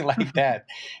something like that,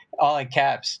 all in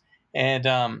caps. And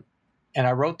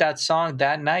I wrote that song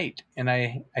that night. And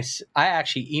I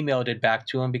actually emailed it back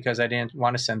to him because I didn't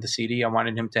want to send the CD. I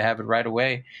wanted him to have it right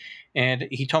away. And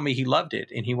he told me he loved it,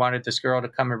 and he wanted this girl to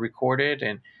come and record it.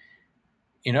 And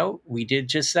we did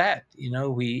just that.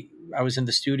 I was in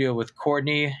the studio with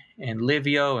Courtney and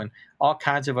Livio and all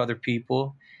kinds of other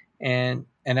people. And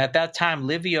at that time,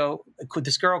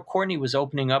 this girl, Courtney, was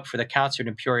opening up for the concert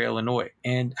in Peoria, Illinois.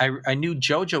 And I knew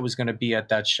JoJo was going to be at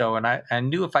that show. And I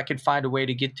knew if I could find a way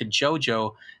to get to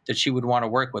JoJo that she would want to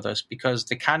work with us, because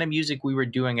the kind of music we were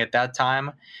doing at that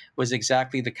time was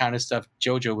exactly the kind of stuff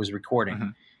JoJo was recording. Mm-hmm.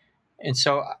 And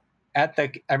so I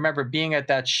remember being at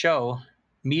that show,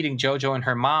 meeting JoJo and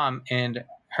her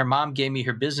mom gave me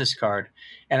her business card.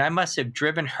 And I must have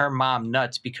driven her mom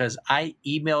nuts, because I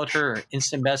emailed her,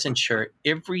 instant messaged her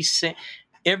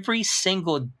every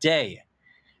single day,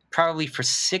 probably for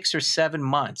 6 or 7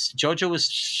 months. JoJo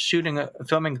was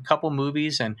filming a couple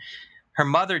movies, and her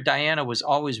mother, Diana, was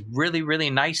always really, really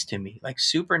nice to me, like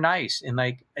super nice. And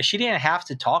like, she didn't have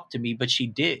to talk to me, but she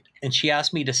did. And she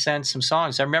asked me to send some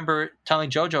songs. I remember telling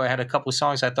JoJo I had a couple of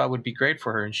songs I thought would be great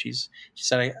for her. And she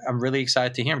said, I'm really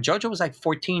excited to hear them. JoJo was like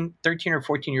 13 or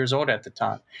 14 years old at the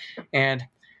time. And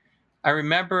I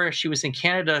remember she was in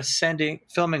Canada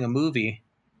filming a movie,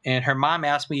 and her mom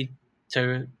asked me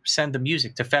to send the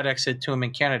music to FedEx it to him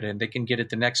in Canada, and they can get it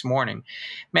the next morning.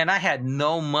 Man, I had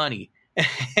no money,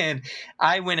 and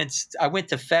I went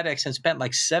to FedEx and spent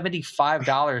like $75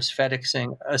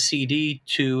 FedExing a CD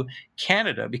to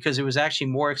Canada because it was actually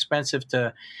more expensive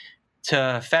to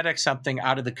FedEx something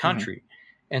out of the Hmm. country.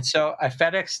 And so I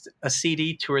FedExed a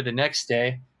CD to her the next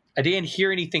day. I didn't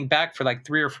hear anything back for like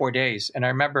 3 or 4 days. And I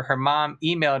remember her mom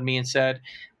emailed me and said,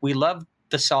 "We love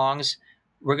the songs.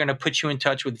 We're going to put you in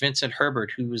touch with Vincent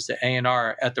Herbert, who was the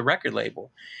A&R at the record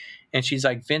label." And she's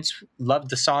like, "Vince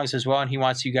loved the songs as well, and he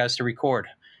wants you guys to record."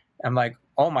 I'm like,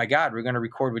 "Oh my God, we're going to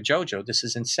record with JoJo. This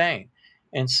is insane."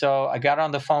 And so I got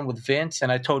on the phone with Vince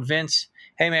and I told Vince,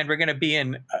 "Hey man, we're going to be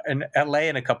in LA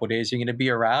in a couple of days. You're going to be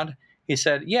around?" He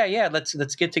said, "Yeah, yeah,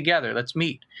 let's get together. Let's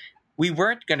meet." We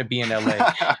weren't going to be in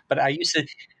LA, but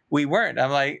we weren't. I'm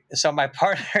like, so my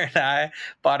partner and I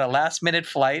bought a last minute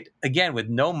flight again with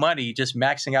no money, just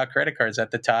maxing out credit cards at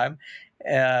the time,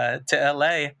 to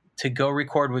LA to go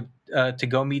record to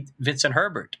go meet Vincent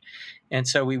Herbert. And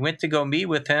so we went to go meet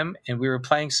with him and we were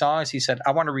playing songs. He said,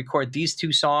 "I want to record these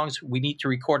two songs. We need to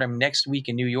record them next week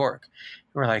in New York."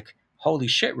 We're like, holy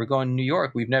shit, we're going to New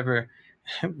York. We've never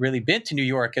really been to New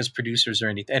York as producers or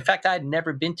anything. In fact, I had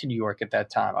never been to New York at that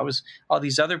time. I was all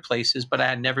these other places, but I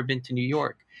had never been to New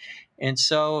York. And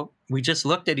so we just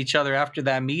looked at each other after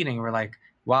that meeting. We're like,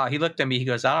 wow. He looked at me. He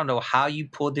goes, "I don't know how you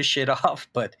pulled this shit off,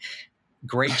 but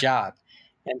great job."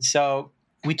 And so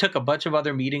we took a bunch of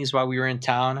other meetings while we were in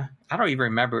town. I don't even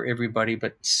remember everybody,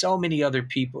 but so many other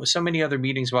people, so many other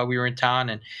meetings while we were in town.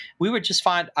 And we would just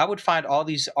I would find all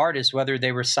these artists, whether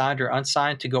they were signed or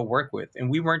unsigned, to go work with. And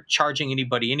we weren't charging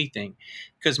anybody anything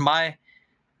because my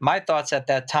thoughts at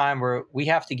that time were we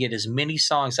have to get as many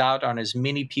songs out on as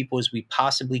many people as we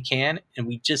possibly can. And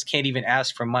we just can't even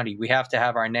ask for money. We have to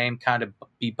have our name kind of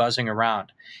be buzzing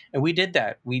around. And we did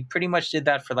that. We pretty much did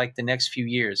that for like the next few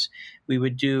years. We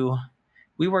would do,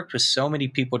 we worked with so many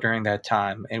people during that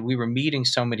time and we were meeting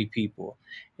so many people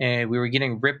and we were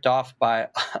getting ripped off by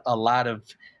a lot of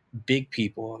big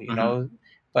people, you Hmm. know,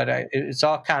 but it's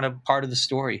all kind of part of the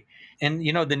story. And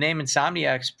the name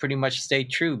Insomniacs pretty much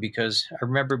stayed true because I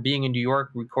remember being in New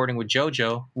York recording with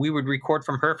JoJo. We would record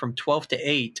from her from 12 to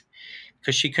 8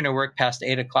 because she couldn't work past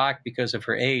 8 o'clock because of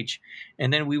her age.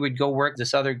 And then we would go work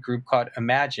this other group called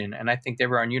Imagine. And I think they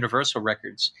were on Universal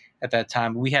Records at that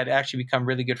time. We had actually become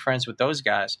really good friends with those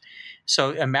guys.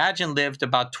 So Imagine lived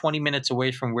about 20 minutes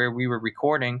away from where we were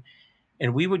recording.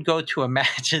 And we would go to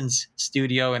Imagine's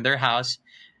studio in their house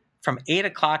from 8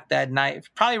 o'clock that night,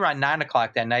 probably around 9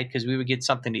 o'clock that night, because we would get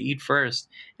something to eat first,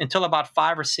 until about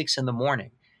 5 or 6 in the morning,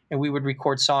 and we would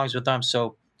record songs with them.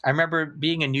 So I remember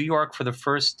being in New York for the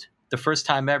first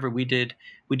time ever. We did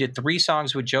 3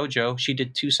 songs with JoJo. She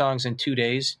did 2 songs in 2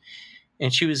 days,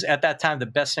 and she was at that time the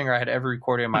best singer I had ever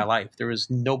recorded in my life. There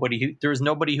was nobody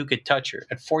who could touch her.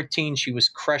 At 14, she was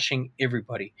crushing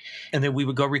everybody. And then we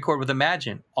would go record with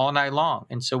Imagine all night long.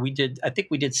 And so I think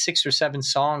we did 6 or 7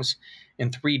 songs in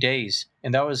 3 days,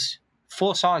 and that was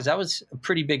full songs. That was a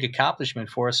pretty big accomplishment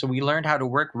for us. So we learned how to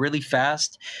work really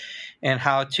fast and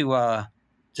how to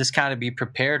just kind of be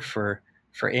prepared for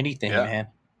anything, Yeah. man.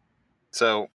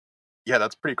 So, yeah,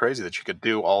 that's pretty crazy that you could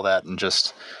do all that and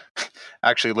just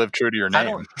actually live true to your I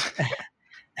name.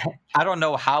 don't I don't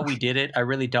know how we did it. I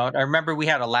really don't. I remember we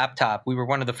had a laptop. We were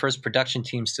one of the first production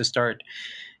teams to start,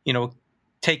 you know,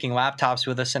 taking laptops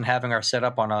with us and having our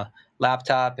setup on a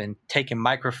laptop and taking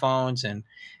microphones and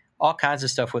all kinds of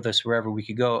stuff with us wherever we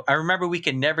could go. I remember we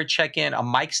could never check in a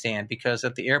mic stand because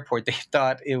at the airport they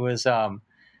thought it was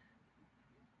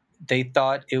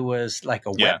like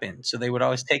a Yeah. weapon. So they would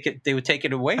take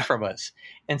it away from us.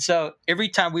 And so every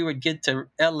time we would get to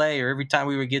LA or every time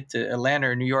we would get to Atlanta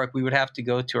or New York, we would have to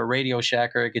go to a Radio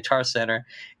Shack or a Guitar Center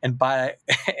and buy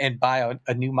and buy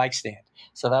a new mic stand.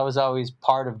 So that was always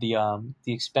part of the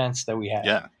expense that we had.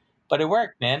 Yeah. But it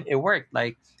worked, man. It worked.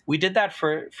 Like we did that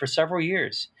for several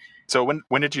years. So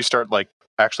when did you start like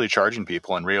actually charging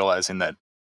people and realizing that,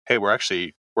 hey, we're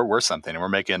worth something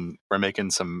and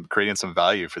creating some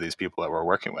value for these people that we're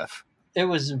working with? It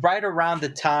was right around the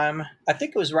time, I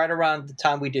think it was right around the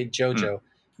time we did Hmm. JoJo,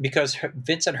 because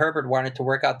Vincent Herbert wanted to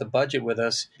work out the budget with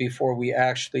us before we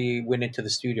actually went into the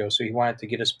studio. So he wanted to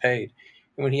get us paid.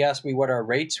 And when he asked me what our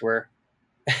rates were,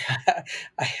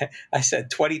 I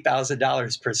said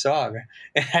 $20,000 per song.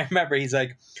 And I remember he's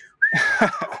like,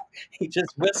 he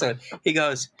just whistled. He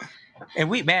goes, and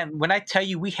when I tell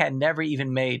you, we had never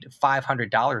even made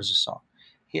 $500 a song.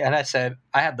 And I said,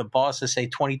 I had the balls to say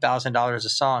 $20,000 a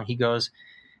song. He goes,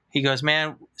 he goes,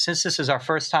 man, since this is our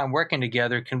first time working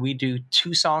together, can we do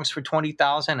 2 songs for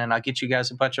 20,000 and I'll get you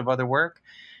guys a bunch of other work?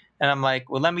 And I'm like,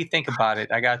 well, let me think about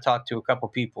it. I got to talk to a couple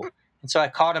people. And so I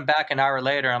called him back an hour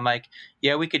later. I'm like,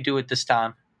 yeah, we could do it this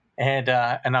time. And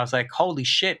I was like, holy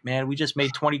shit, man, we just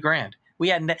made 20 grand. We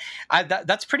had,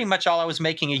 that's pretty much all I was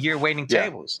making a year waiting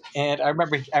tables. And I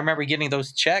remember getting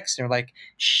those checks and they're like,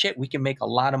 shit, we can make a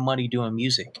lot of money doing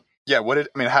music. Yeah.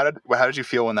 How did you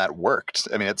feel when that worked?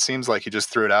 I mean, it seems like you just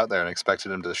threw it out there and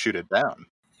expected him to shoot it down.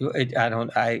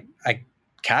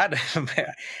 God,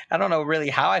 I don't know really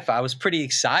how I felt. I was pretty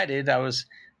excited. I was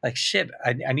like, shit,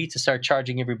 I need to start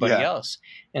charging everybody else.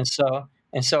 And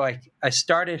so I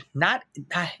started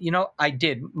I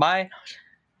did.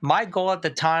 My goal at the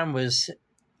time was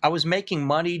I was making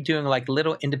money doing like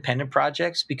little independent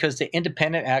projects because the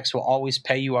independent acts will always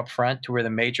pay you up front to where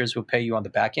the majors will pay you on the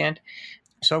back end.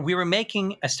 So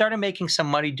I started making some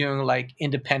money doing like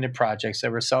independent projects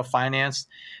that were self-financed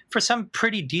for some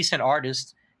pretty decent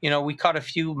artists. We caught a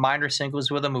few minor singles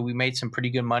with them and we made some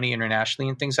pretty good money internationally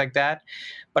and things like that.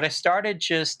 But I started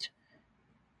just,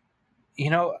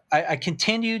 I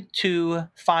continued to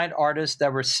find artists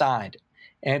that were signed.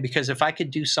 And because if I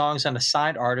could do songs on a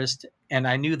signed artist and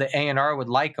I knew the A&R would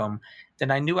like them,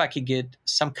 then I knew I could get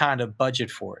some kind of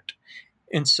budget for it.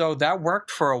 And so that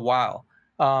worked for a while.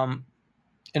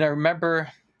 And I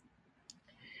remember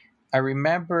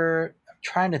I'm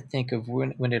trying to think of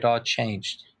when it all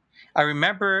changed. I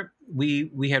remember we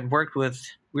were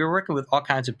working with all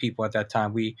kinds of people at that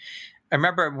time. I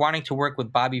remember wanting to work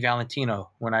with Bobby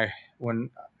Valentino when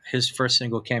his first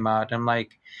single came out. I'm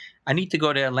like, I need to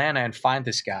go to Atlanta and find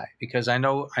this guy because I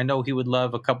know he would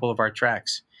love a couple of our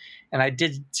tracks. And I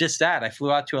did just that. I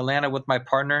flew out to Atlanta with my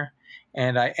partner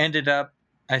and I ended up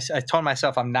I told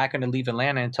myself I'm not going to leave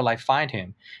Atlanta until I find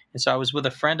him. And so I was with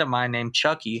a friend of mine named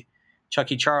Chucky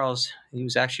Charles. He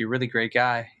was actually a really great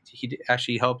guy. He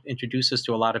actually helped introduce us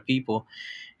to a lot of people.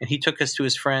 And he took us to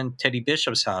his friend Teddy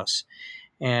Bishop's house.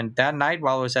 And that night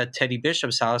while I was at Teddy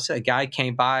Bishop's house, a guy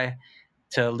came by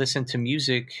to listen to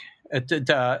music.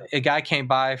 A guy came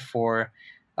by for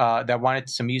that wanted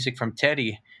some music from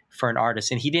Teddy for an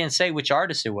artist. And he didn't say which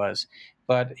artist it was.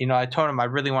 But, I told him I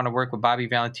really want to work with Bobby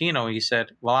Valentino. He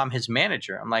said, well, I'm his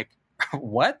manager. I'm like,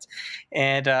 what?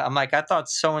 And I'm like, I thought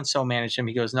so-and-so managed him.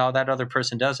 He goes, no, that other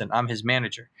person doesn't. I'm his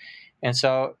manager. And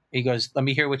so he goes, let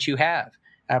me hear what you have.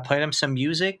 And I played him some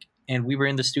music, and we were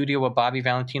in the studio with Bobby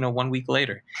Valentino 1 week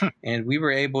later. And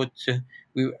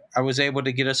I was able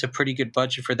to get us a pretty good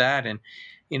budget for that. And,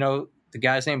 the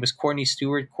guy's name was Courtney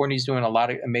Stewart. Courtney's doing a lot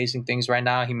of amazing things right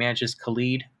now. He manages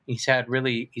Khalid. He's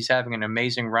having an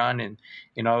amazing run. And,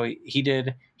 he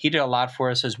did a lot for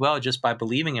us as well, just by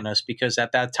believing in us, because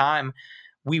at that time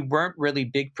we weren't really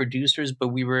big producers, but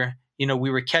we were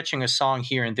catching a song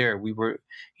here and there. We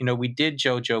did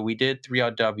JoJo, we did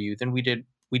 3LW, then we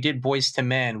did Boys to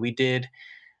Men. We did,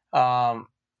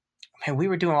 we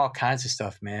were doing all kinds of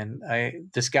stuff, man.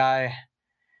 This guy,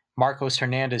 Marcos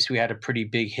Hernandez, who had a pretty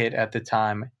big hit at the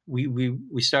time. We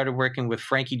started working with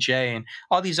Frankie J and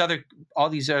all these other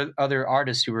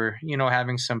artists who were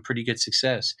having some pretty good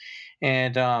success.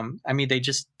 And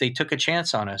they took a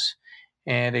chance on us,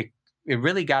 and it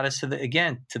really got us to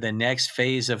the next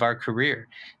phase of our career,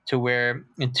 to where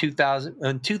in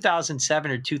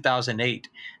 2007 or 2008,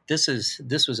 this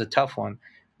was a tough one.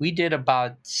 We did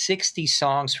about 60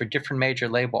 songs for different major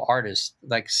label artists,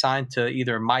 like signed to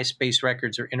either MySpace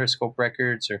Records or Interscope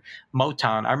Records or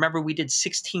Motown. I remember we did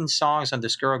 16 songs on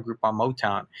this girl group on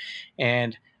Motown,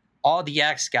 and all the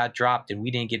acts got dropped and we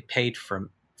didn't get paid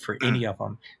for any of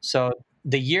them. So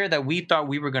the year that we thought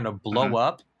we were going to blow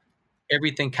up,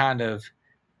 everything kind of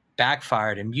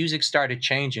backfired and music started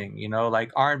changing.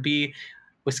 Like R&B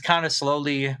was kind of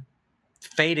slowly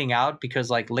fading out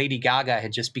because like Lady Gaga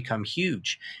had just become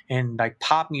huge, and like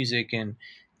pop music and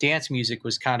dance music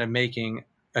was kind of becoming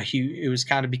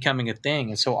a thing.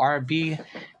 And so R&B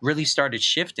really started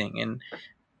shifting. And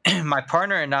my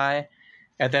partner and I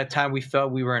at that time, we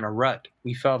felt we were in a rut.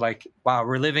 We felt like, wow,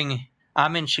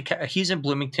 I'm in Chicago, he's in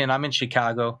Bloomington, I'm in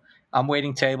Chicago, I'm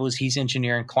waiting tables, he's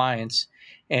engineering clients.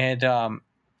 And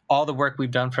all the work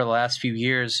we've done for the last few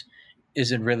years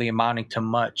isn't really amounting to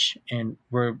much, and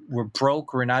we're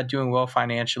broke. We're not doing well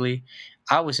financially.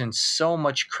 I was in so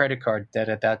much credit card debt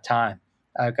at that time.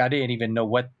 I didn't even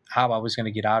know how I was going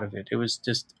to get out of it. It was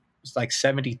like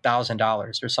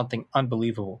 $70,000 or something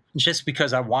unbelievable, just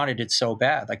because I wanted it so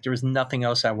bad. Like there was nothing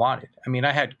else I wanted. I mean,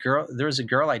 there was a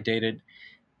girl I dated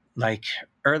like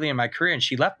early in my career, and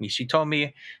she left me. She told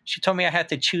me I had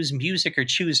to choose music or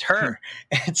choose her.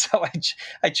 And so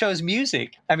I chose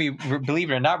music. I mean,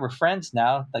 believe it or not, we're friends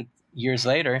now. Like years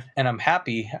later, and I'm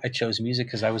happy I chose music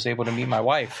because I was able to meet my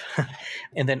wife.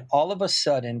 And then all of a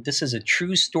sudden, this is a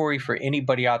true story for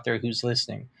anybody out there who's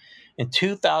listening. In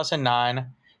 2009,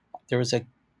 there was a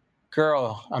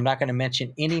girl, I'm not going to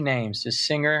mention any names, this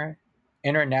singer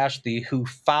internationally who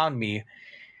found me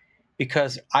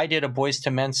because I did a Boys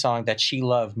to Men song that she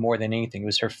loved more than anything. It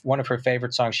was one of her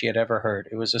favorite songs she had ever heard.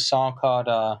 It was a song called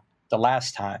 "The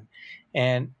Last Time,"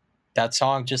 and that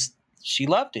song just she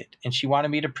loved it, and she wanted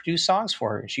me to produce songs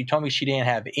for her. She told me she didn't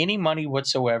have any money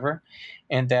whatsoever,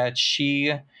 and that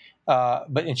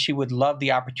and she would love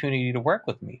the opportunity to work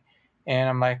with me. And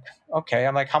I'm like, okay.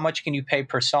 I'm like, how much can you pay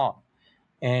per song?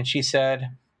 And she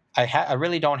said, I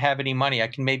really don't have any money. I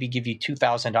can maybe give you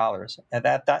 $2,000. At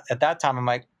that time, I'm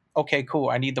like, okay, cool.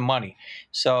 I need the money.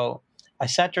 So I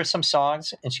sent her some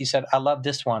songs, and she said, I love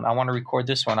this one. I want to record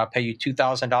this one. I'll pay you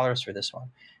 $2,000 for this one.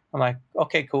 I'm like,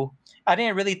 okay, cool. I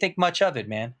didn't really think much of it,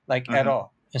 man, like at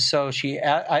all. And so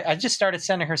I just started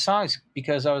sending her songs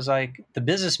because I was like, the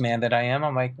businessman that I am,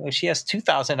 I'm like, well, she has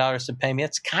 $2,000 to pay me.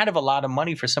 It's kind of a lot of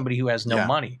money for somebody who has no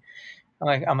money.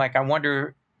 I'm like, I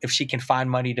wonder if she can find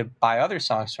money to buy other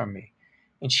songs from me.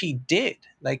 And she did.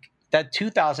 Like that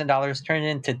 $2,000 turned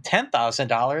into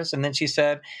 $10,000. And then she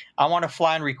said, I want to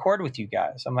fly and record with you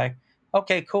guys. I'm like,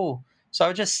 okay, cool. So I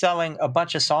was just selling a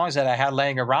bunch of songs that I had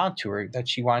laying around to her that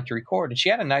she wanted to record. And she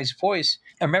had a nice voice.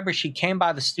 I remember she came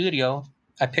by the studio.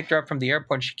 I picked her up from the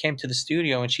airport, and she came to the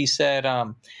studio, and she said,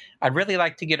 I'd really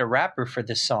like to get a rapper for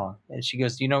this song. And she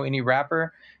goes, do you know any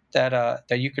rapper that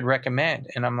you could recommend?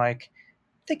 And I'm like,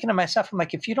 thinking to myself, I'm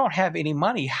like, if you don't have any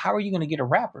money, how are you going to get a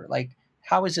rapper? Like,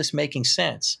 how is this making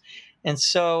sense? And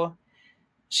so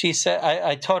she said,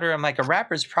 I told her, I'm like, a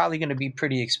rapper is probably going to be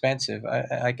pretty expensive.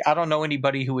 I don't know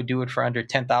anybody who would do it for under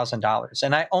 $10,000.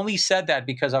 And I only said that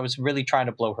because I was really trying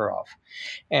to blow her off.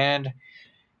 And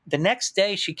the next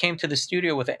day she came to the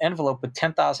studio with an envelope with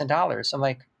 $10,000. I'm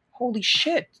like, holy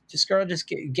shit, this girl just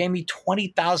gave me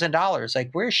 $20,000. Like,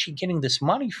 where is she getting this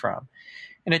money from?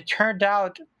 And it turned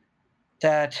out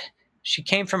that she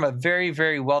came from a very,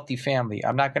 very wealthy family.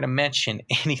 I'm not going to mention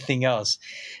anything else,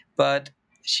 but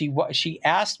she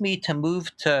asked me to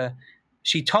move to.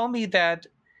 She told me that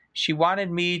she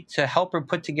wanted me to help her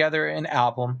put together an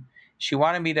album. She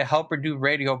wanted me to help her do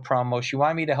radio promo. She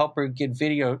wanted me to help her get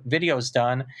videos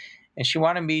done. And she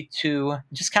wanted me to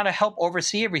just kind of help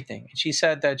oversee everything. And she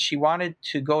said that she wanted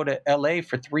to go to LA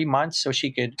for 3 months so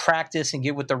she could practice and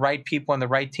get with the right people and the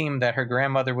right team that her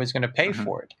grandmother was going to pay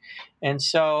for it. And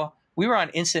so we were on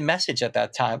instant message at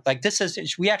that time. Like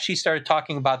we actually started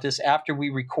talking about this after we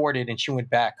recorded and she went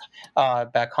back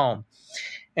home.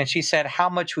 And she said, how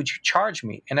much would you charge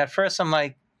me? And at first I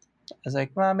was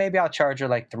like, well, maybe I'll charge her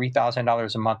like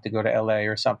 $3,000 a month to go to LA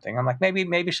or something. I'm like,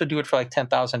 maybe she'll do it for like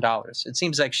 $10,000. It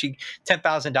seems like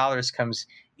 $10,000 comes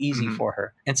easy for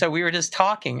her. And so we were just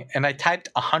talking, and I typed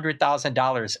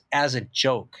 $100,000 as a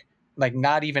joke. Like I'm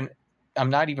not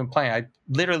even playing. I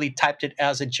literally typed it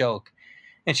as a joke.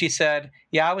 And she said,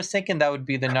 yeah, I was thinking that would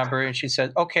be the number. And she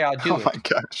said, okay, I'll do it. Oh my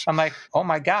gosh. I'm like, oh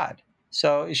my God.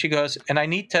 So she goes, and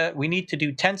we need to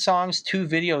do 10 songs, 2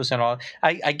 videos and all.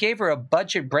 I gave her a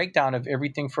budget breakdown of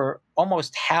everything for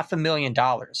almost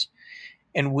 $500,000.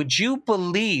 And would you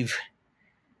believe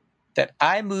that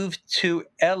I moved to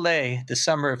LA the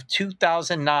summer of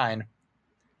 2009?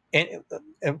 And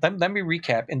let me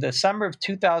recap. In the summer of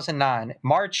 2009,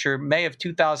 March or May of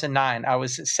 2009, I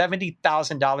was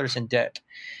 $70,000 in debt.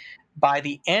 By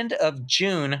the end of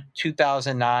June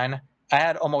 2009, I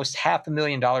had almost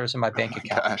 $500,000 in my bank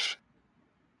account. Gosh.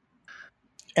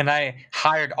 And I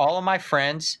hired all of my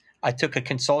friends. I took a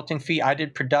consulting fee. I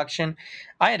did production.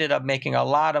 I ended up making a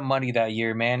lot of money that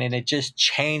year, man. And it just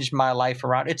changed my life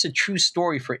around. It's a true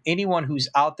story for anyone who's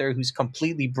out there who's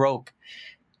completely broke.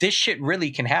 This shit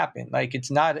really can happen. Like, it's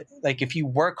not like if you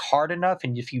work hard enough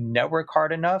and if you network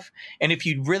hard enough and if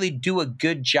you really do a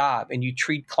good job and you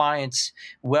treat clients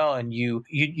well and you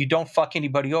don't fuck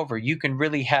anybody over, you can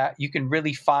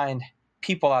really find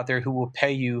people out there who will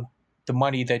pay you the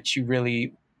money that you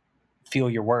really feel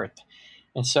you're worth.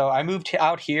 And so I moved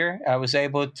out here. I was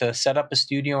able to set up a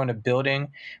studio in a building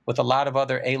with a lot of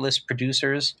other A-list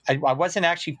producers. I wasn't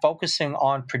actually focusing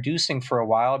on producing for a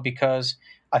while because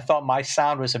I felt my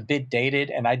sound was a bit dated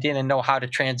and I didn't know how to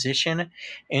transition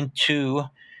into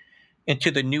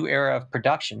the new era of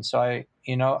production. So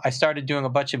I started doing a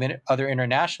bunch of other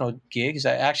international gigs.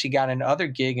 I actually got another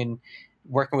gig in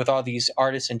working with all these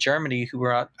artists in Germany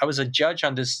I was a judge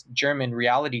on this German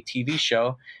reality TV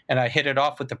show, and I hit it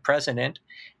off with the president,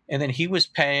 and then he was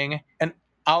paying an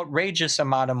outrageous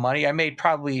amount of money. I made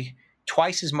probably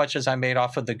twice as much as I made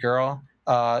off of the girl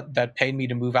that paid me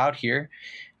to move out here.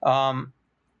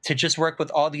 to just work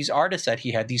with all these artists that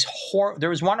he had. There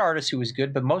was one artist who was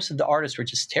good, but most of the artists were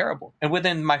just terrible. And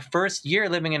within my first year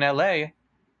living in LA,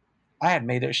 I had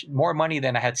made more money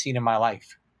than I had seen in my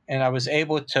life. And I was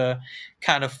able to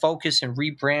kind of focus and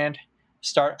rebrand.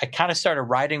 I kind of started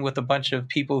writing with a bunch of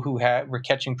people who were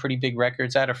catching pretty big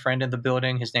records. I had a friend in the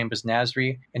building. His name was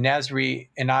Nasri. And Nasri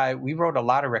and we wrote a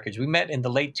lot of records. We met in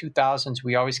the late 2000s.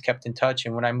 We always kept in touch.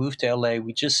 And when I moved to LA,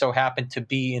 we just so happened to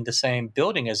be in the same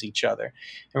building as each other.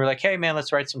 And we're like, hey, man,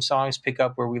 let's write some songs, pick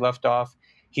up where we left off.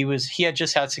 He had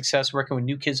just had success working with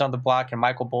New Kids on the Block and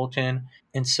Michael Bolton.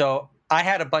 And so I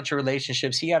had a bunch of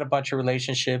relationships. He had a bunch of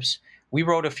relationships. We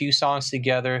wrote a few songs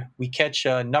together. We catch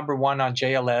number one on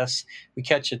JLS. We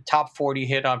catch a top 40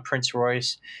 hit on Prince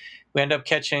Royce. We end up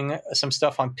catching some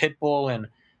stuff on Pitbull and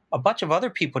a bunch of other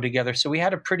people together. So we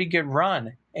had a pretty good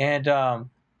run. And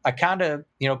I kind of,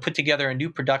 put together a new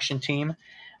production team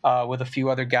with a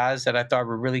few other guys that I thought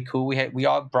were really cool. We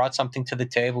all brought something to the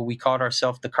table. We called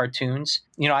ourselves the Cartoons.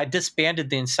 I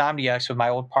disbanded the Insomniacs with my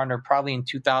old partner probably in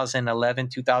 2011,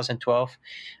 2012.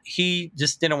 He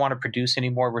just didn't want to produce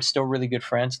anymore. We're still really good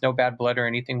friends, no bad blood or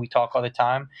anything. We talk all the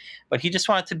time. But he just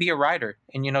wanted to be a writer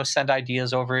and, send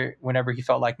ideas over whenever he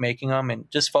felt like making them and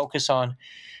just focus on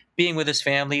being with his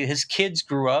family. His kids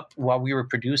grew up while we were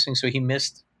producing, so he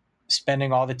missed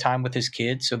spending all the time with his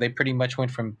kids. So they pretty much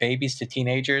went from babies to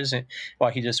teenagers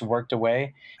while he just worked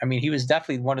away. I mean, he was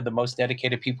definitely one of the most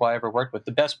dedicated people I ever worked with,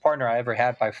 the best partner I ever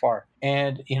had by far.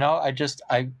 And,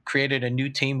 I created a new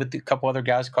team with a couple other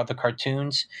guys called the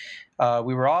Cartoons.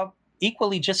 We were all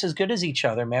equally just as good as each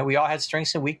other, man. We all had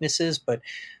strengths and weaknesses, but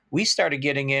we started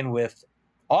getting in with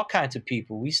all kinds of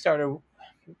people. We started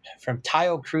from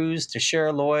Tyo Cruz to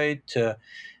Cheryl Lloyd to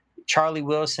Charlie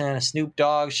Wilson, Snoop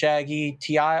Dogg, Shaggy,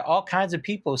 T.I., all kinds of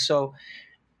people. So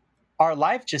our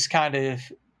life just kind of,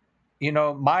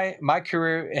 my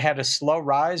career had a slow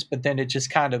rise, but then it just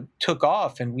kind of took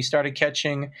off and we started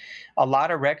catching a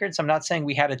lot of records. I'm not saying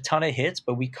we had a ton of hits,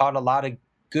 but we caught a lot of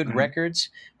good records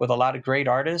with a lot of great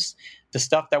artists. The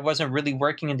stuff that wasn't really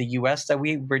working in the U.S. that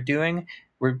we were doing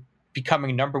were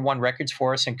becoming number one records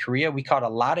for us in Korea. We caught a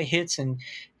lot of hits in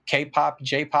K-pop,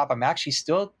 J-pop. I'm actually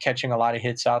still catching a lot of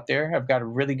hits out there. I've got a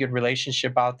really good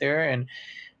relationship out there. And,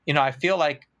 I feel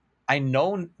like I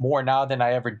know more now than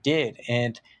I ever did.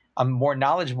 And I'm more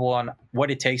knowledgeable on what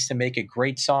it takes to make a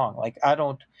great song. Like, I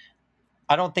don't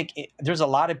think there's a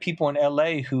lot of people in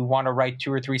LA who want to write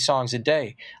 2 or 3 songs a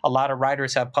day. A lot of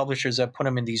writers have publishers that put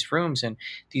them in these rooms, and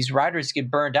these writers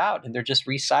get burned out and they're just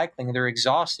recycling and they're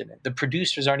exhausted. The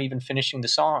producers aren't even finishing the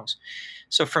songs.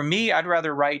 So for me, I'd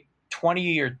rather write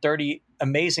 20 or 30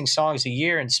 amazing songs a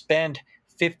year and spend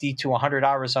 50 to 100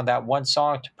 hours on that one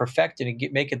song to perfect it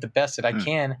and make it the best that I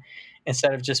can,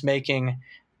 instead of just making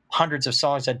hundreds of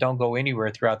songs that don't go anywhere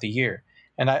throughout the year.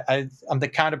 And I'm the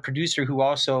kind of producer who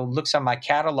also looks at my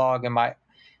catalog and my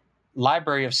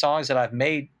library of songs that I've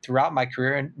made throughout my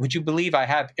career. And would you believe I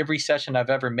have every session I've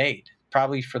ever made,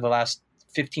 probably for the last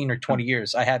 15 or 20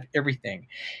 years. I have everything.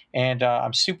 And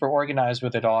I'm super organized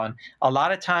with it all. And a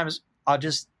lot of times I'll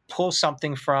just pull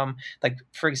something from, like,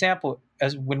 for example,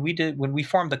 as when we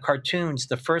formed the Cartoons,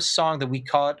 the first song that we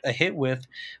caught a hit with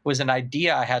was an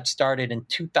idea I had started in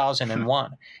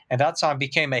 2001. And that song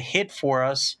became a hit for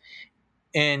us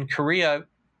in Korea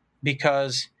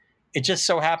because it just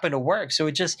so happened to work. So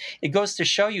it goes to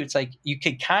show you, it's like you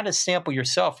can kind of sample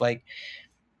yourself. Like,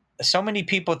 so many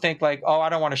people think like, oh, I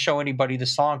don't want to show anybody the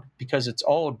song because it's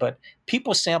old, but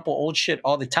people sample old shit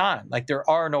all the time. Like, there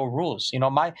are no rules.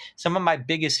 Some of my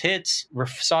biggest hits were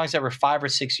songs that were 5 or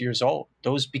 6 years old.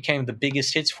 Those became the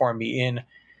biggest hits for me in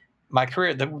my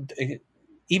career.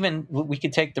 Even we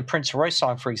could take the Prince Royce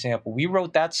song, for example. We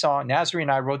wrote that song. Nasri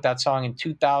and I wrote that song in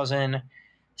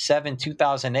 2007,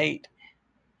 2008.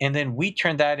 And then we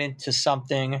turned that into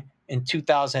something in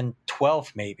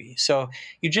 2012, maybe. So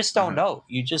you just don't know.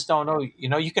 You just don't know.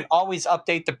 You can always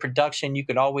update the production. You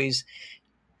could always,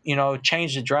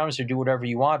 change the drums or do whatever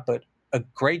you want. But a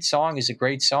great song is a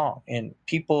great song. And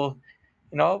people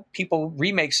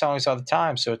remake songs all the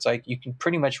time. So it's like you can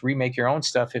pretty much remake your own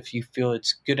stuff if you feel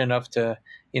it's good enough to,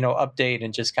 update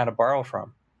and just kind of borrow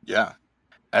from. Yeah.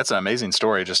 That's an amazing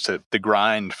story. Just to the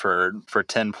grind for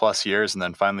 10 plus years and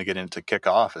then finally getting it to kick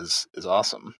off is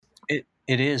awesome.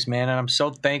 It is, man. And I'm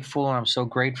so thankful and I'm so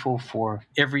grateful for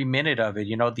every minute of it,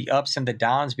 the ups and the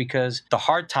downs, because the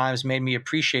hard times made me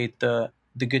appreciate the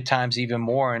good times even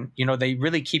more. And, they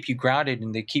really keep you grounded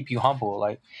and they keep you humble.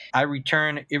 Like, I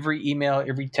return every email,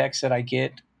 every text that I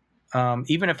get,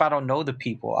 even if I don't know the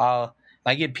people.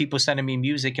 I get people sending me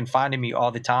music and finding me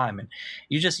all the time. And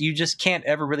you just can't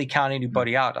ever really count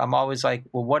anybody out. I'm always like,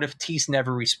 well, what if Tease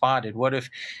never responded? What if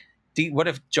what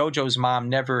if JoJo's mom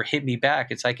never hit me back?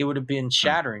 It's like it would have been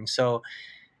shattering. So,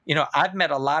 I've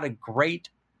met a lot of great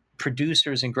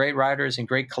producers and great writers and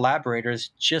great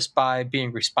collaborators just by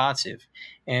being responsive.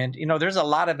 And, there's a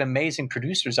lot of amazing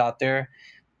producers out there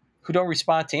who don't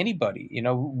respond to anybody.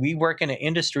 We work in an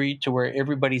industry to where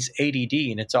everybody's ADD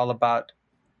and it's all about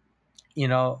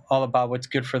what's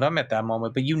good for them at that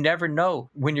moment. But you never know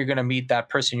when you're going to meet that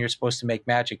person you're supposed to make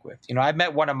magic with. I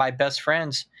met one of my best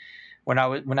friends when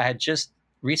I had just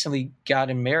recently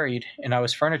gotten married, and I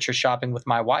was furniture shopping with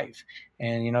my wife.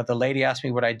 And, the lady asked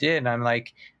me what I did, and I'm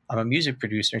like, I'm a music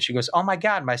producer. And she goes, "Oh my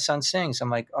God, my son sings." I'm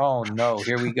like, "Oh no,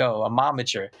 here we go, a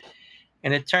momager."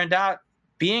 And it turned out,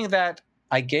 being that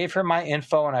I gave her my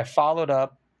info and I followed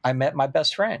up, I met my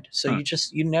best friend. So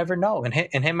you never know. And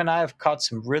him and I have caught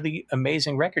some really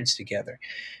amazing records together.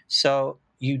 So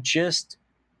you just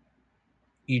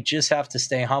have to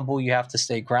stay humble. You have to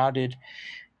stay grounded,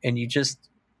 and you just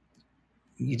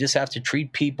have to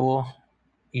treat people.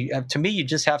 To me, you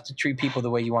just have to treat people the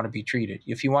way you want to be treated.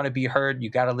 If you want to be heard, you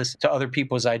got to listen to other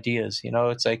people's ideas.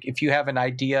 It's like, if you have an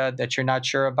idea that you're not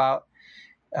sure about,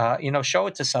 show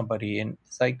it to somebody. And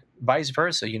it's like vice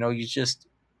versa. You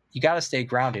got to stay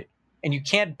grounded. And you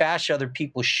can't bash other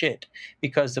people's shit,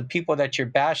 because the people that you're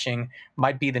bashing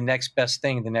might be the next best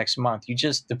thing the next month.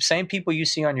 The same people you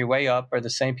see on your way up are the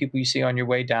same people you see on your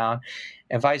way down,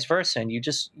 and vice versa. And you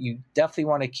definitely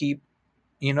want to keep,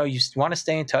 you want to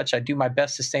stay in touch. I do my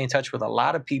best to stay in touch with a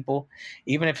lot of people,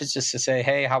 even if it's just to say,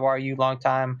 "Hey, how are you? Long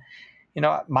time."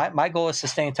 My goal is to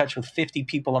stay in touch with 50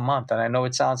 people a month. And I know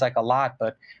it sounds like a lot,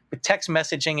 but with text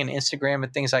messaging and Instagram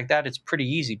and things like that, it's pretty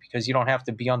easy, because you don't have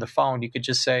to be on the phone. You could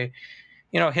just say,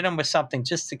 hit them with something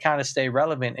just to kind of stay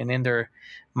relevant and in their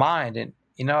mind. And,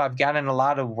 I've gotten a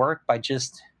lot of work by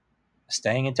just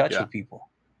staying in touch with people.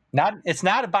 It's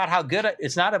not about how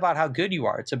good you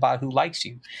are. It's about who likes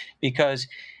you, because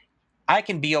I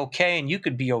can be okay and you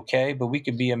could be okay, but we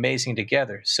could be amazing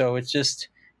together. So it's just,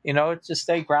 just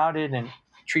stay grounded and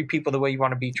treat people the way you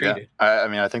want to be treated.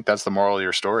 Yeah. I think that's the moral of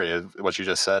your story, is what you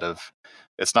just said.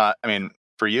 It's not,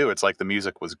 for you, it's like the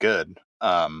music was good.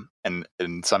 And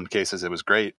in some cases it was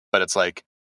great, but it's like,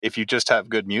 if you just have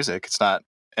good music, not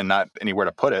anywhere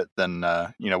to put it, then, what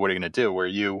are you going to do? Where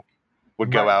you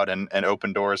would go out and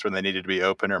open doors when they needed to be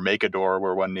open, or make a door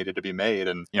where one needed to be made.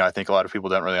 And, I think a lot of people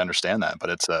don't really understand that, but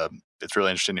it's really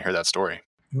interesting to hear that story.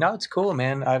 No, it's cool,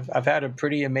 man. I've had a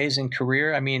pretty amazing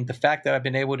career. The fact that I've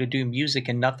been able to do music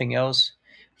and nothing else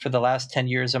for the last 10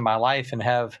 years of my life, and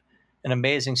have an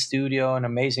amazing studio, an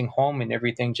amazing home and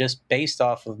everything just based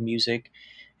off of music,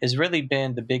 has really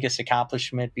been the biggest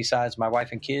accomplishment besides my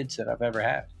wife and kids that I've ever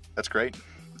had. That's great.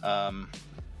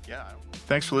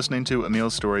 Thanks for listening to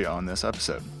Emile's story on this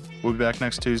episode. We'll be back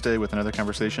next Tuesday with another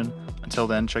conversation. Until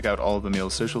then, check out all of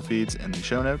Emile's social feeds in the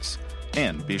show notes,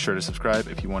 and be sure to subscribe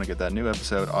if you want to get that new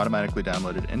episode automatically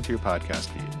downloaded into your podcast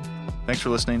feed. Thanks for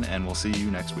listening, and we'll see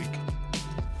you next week.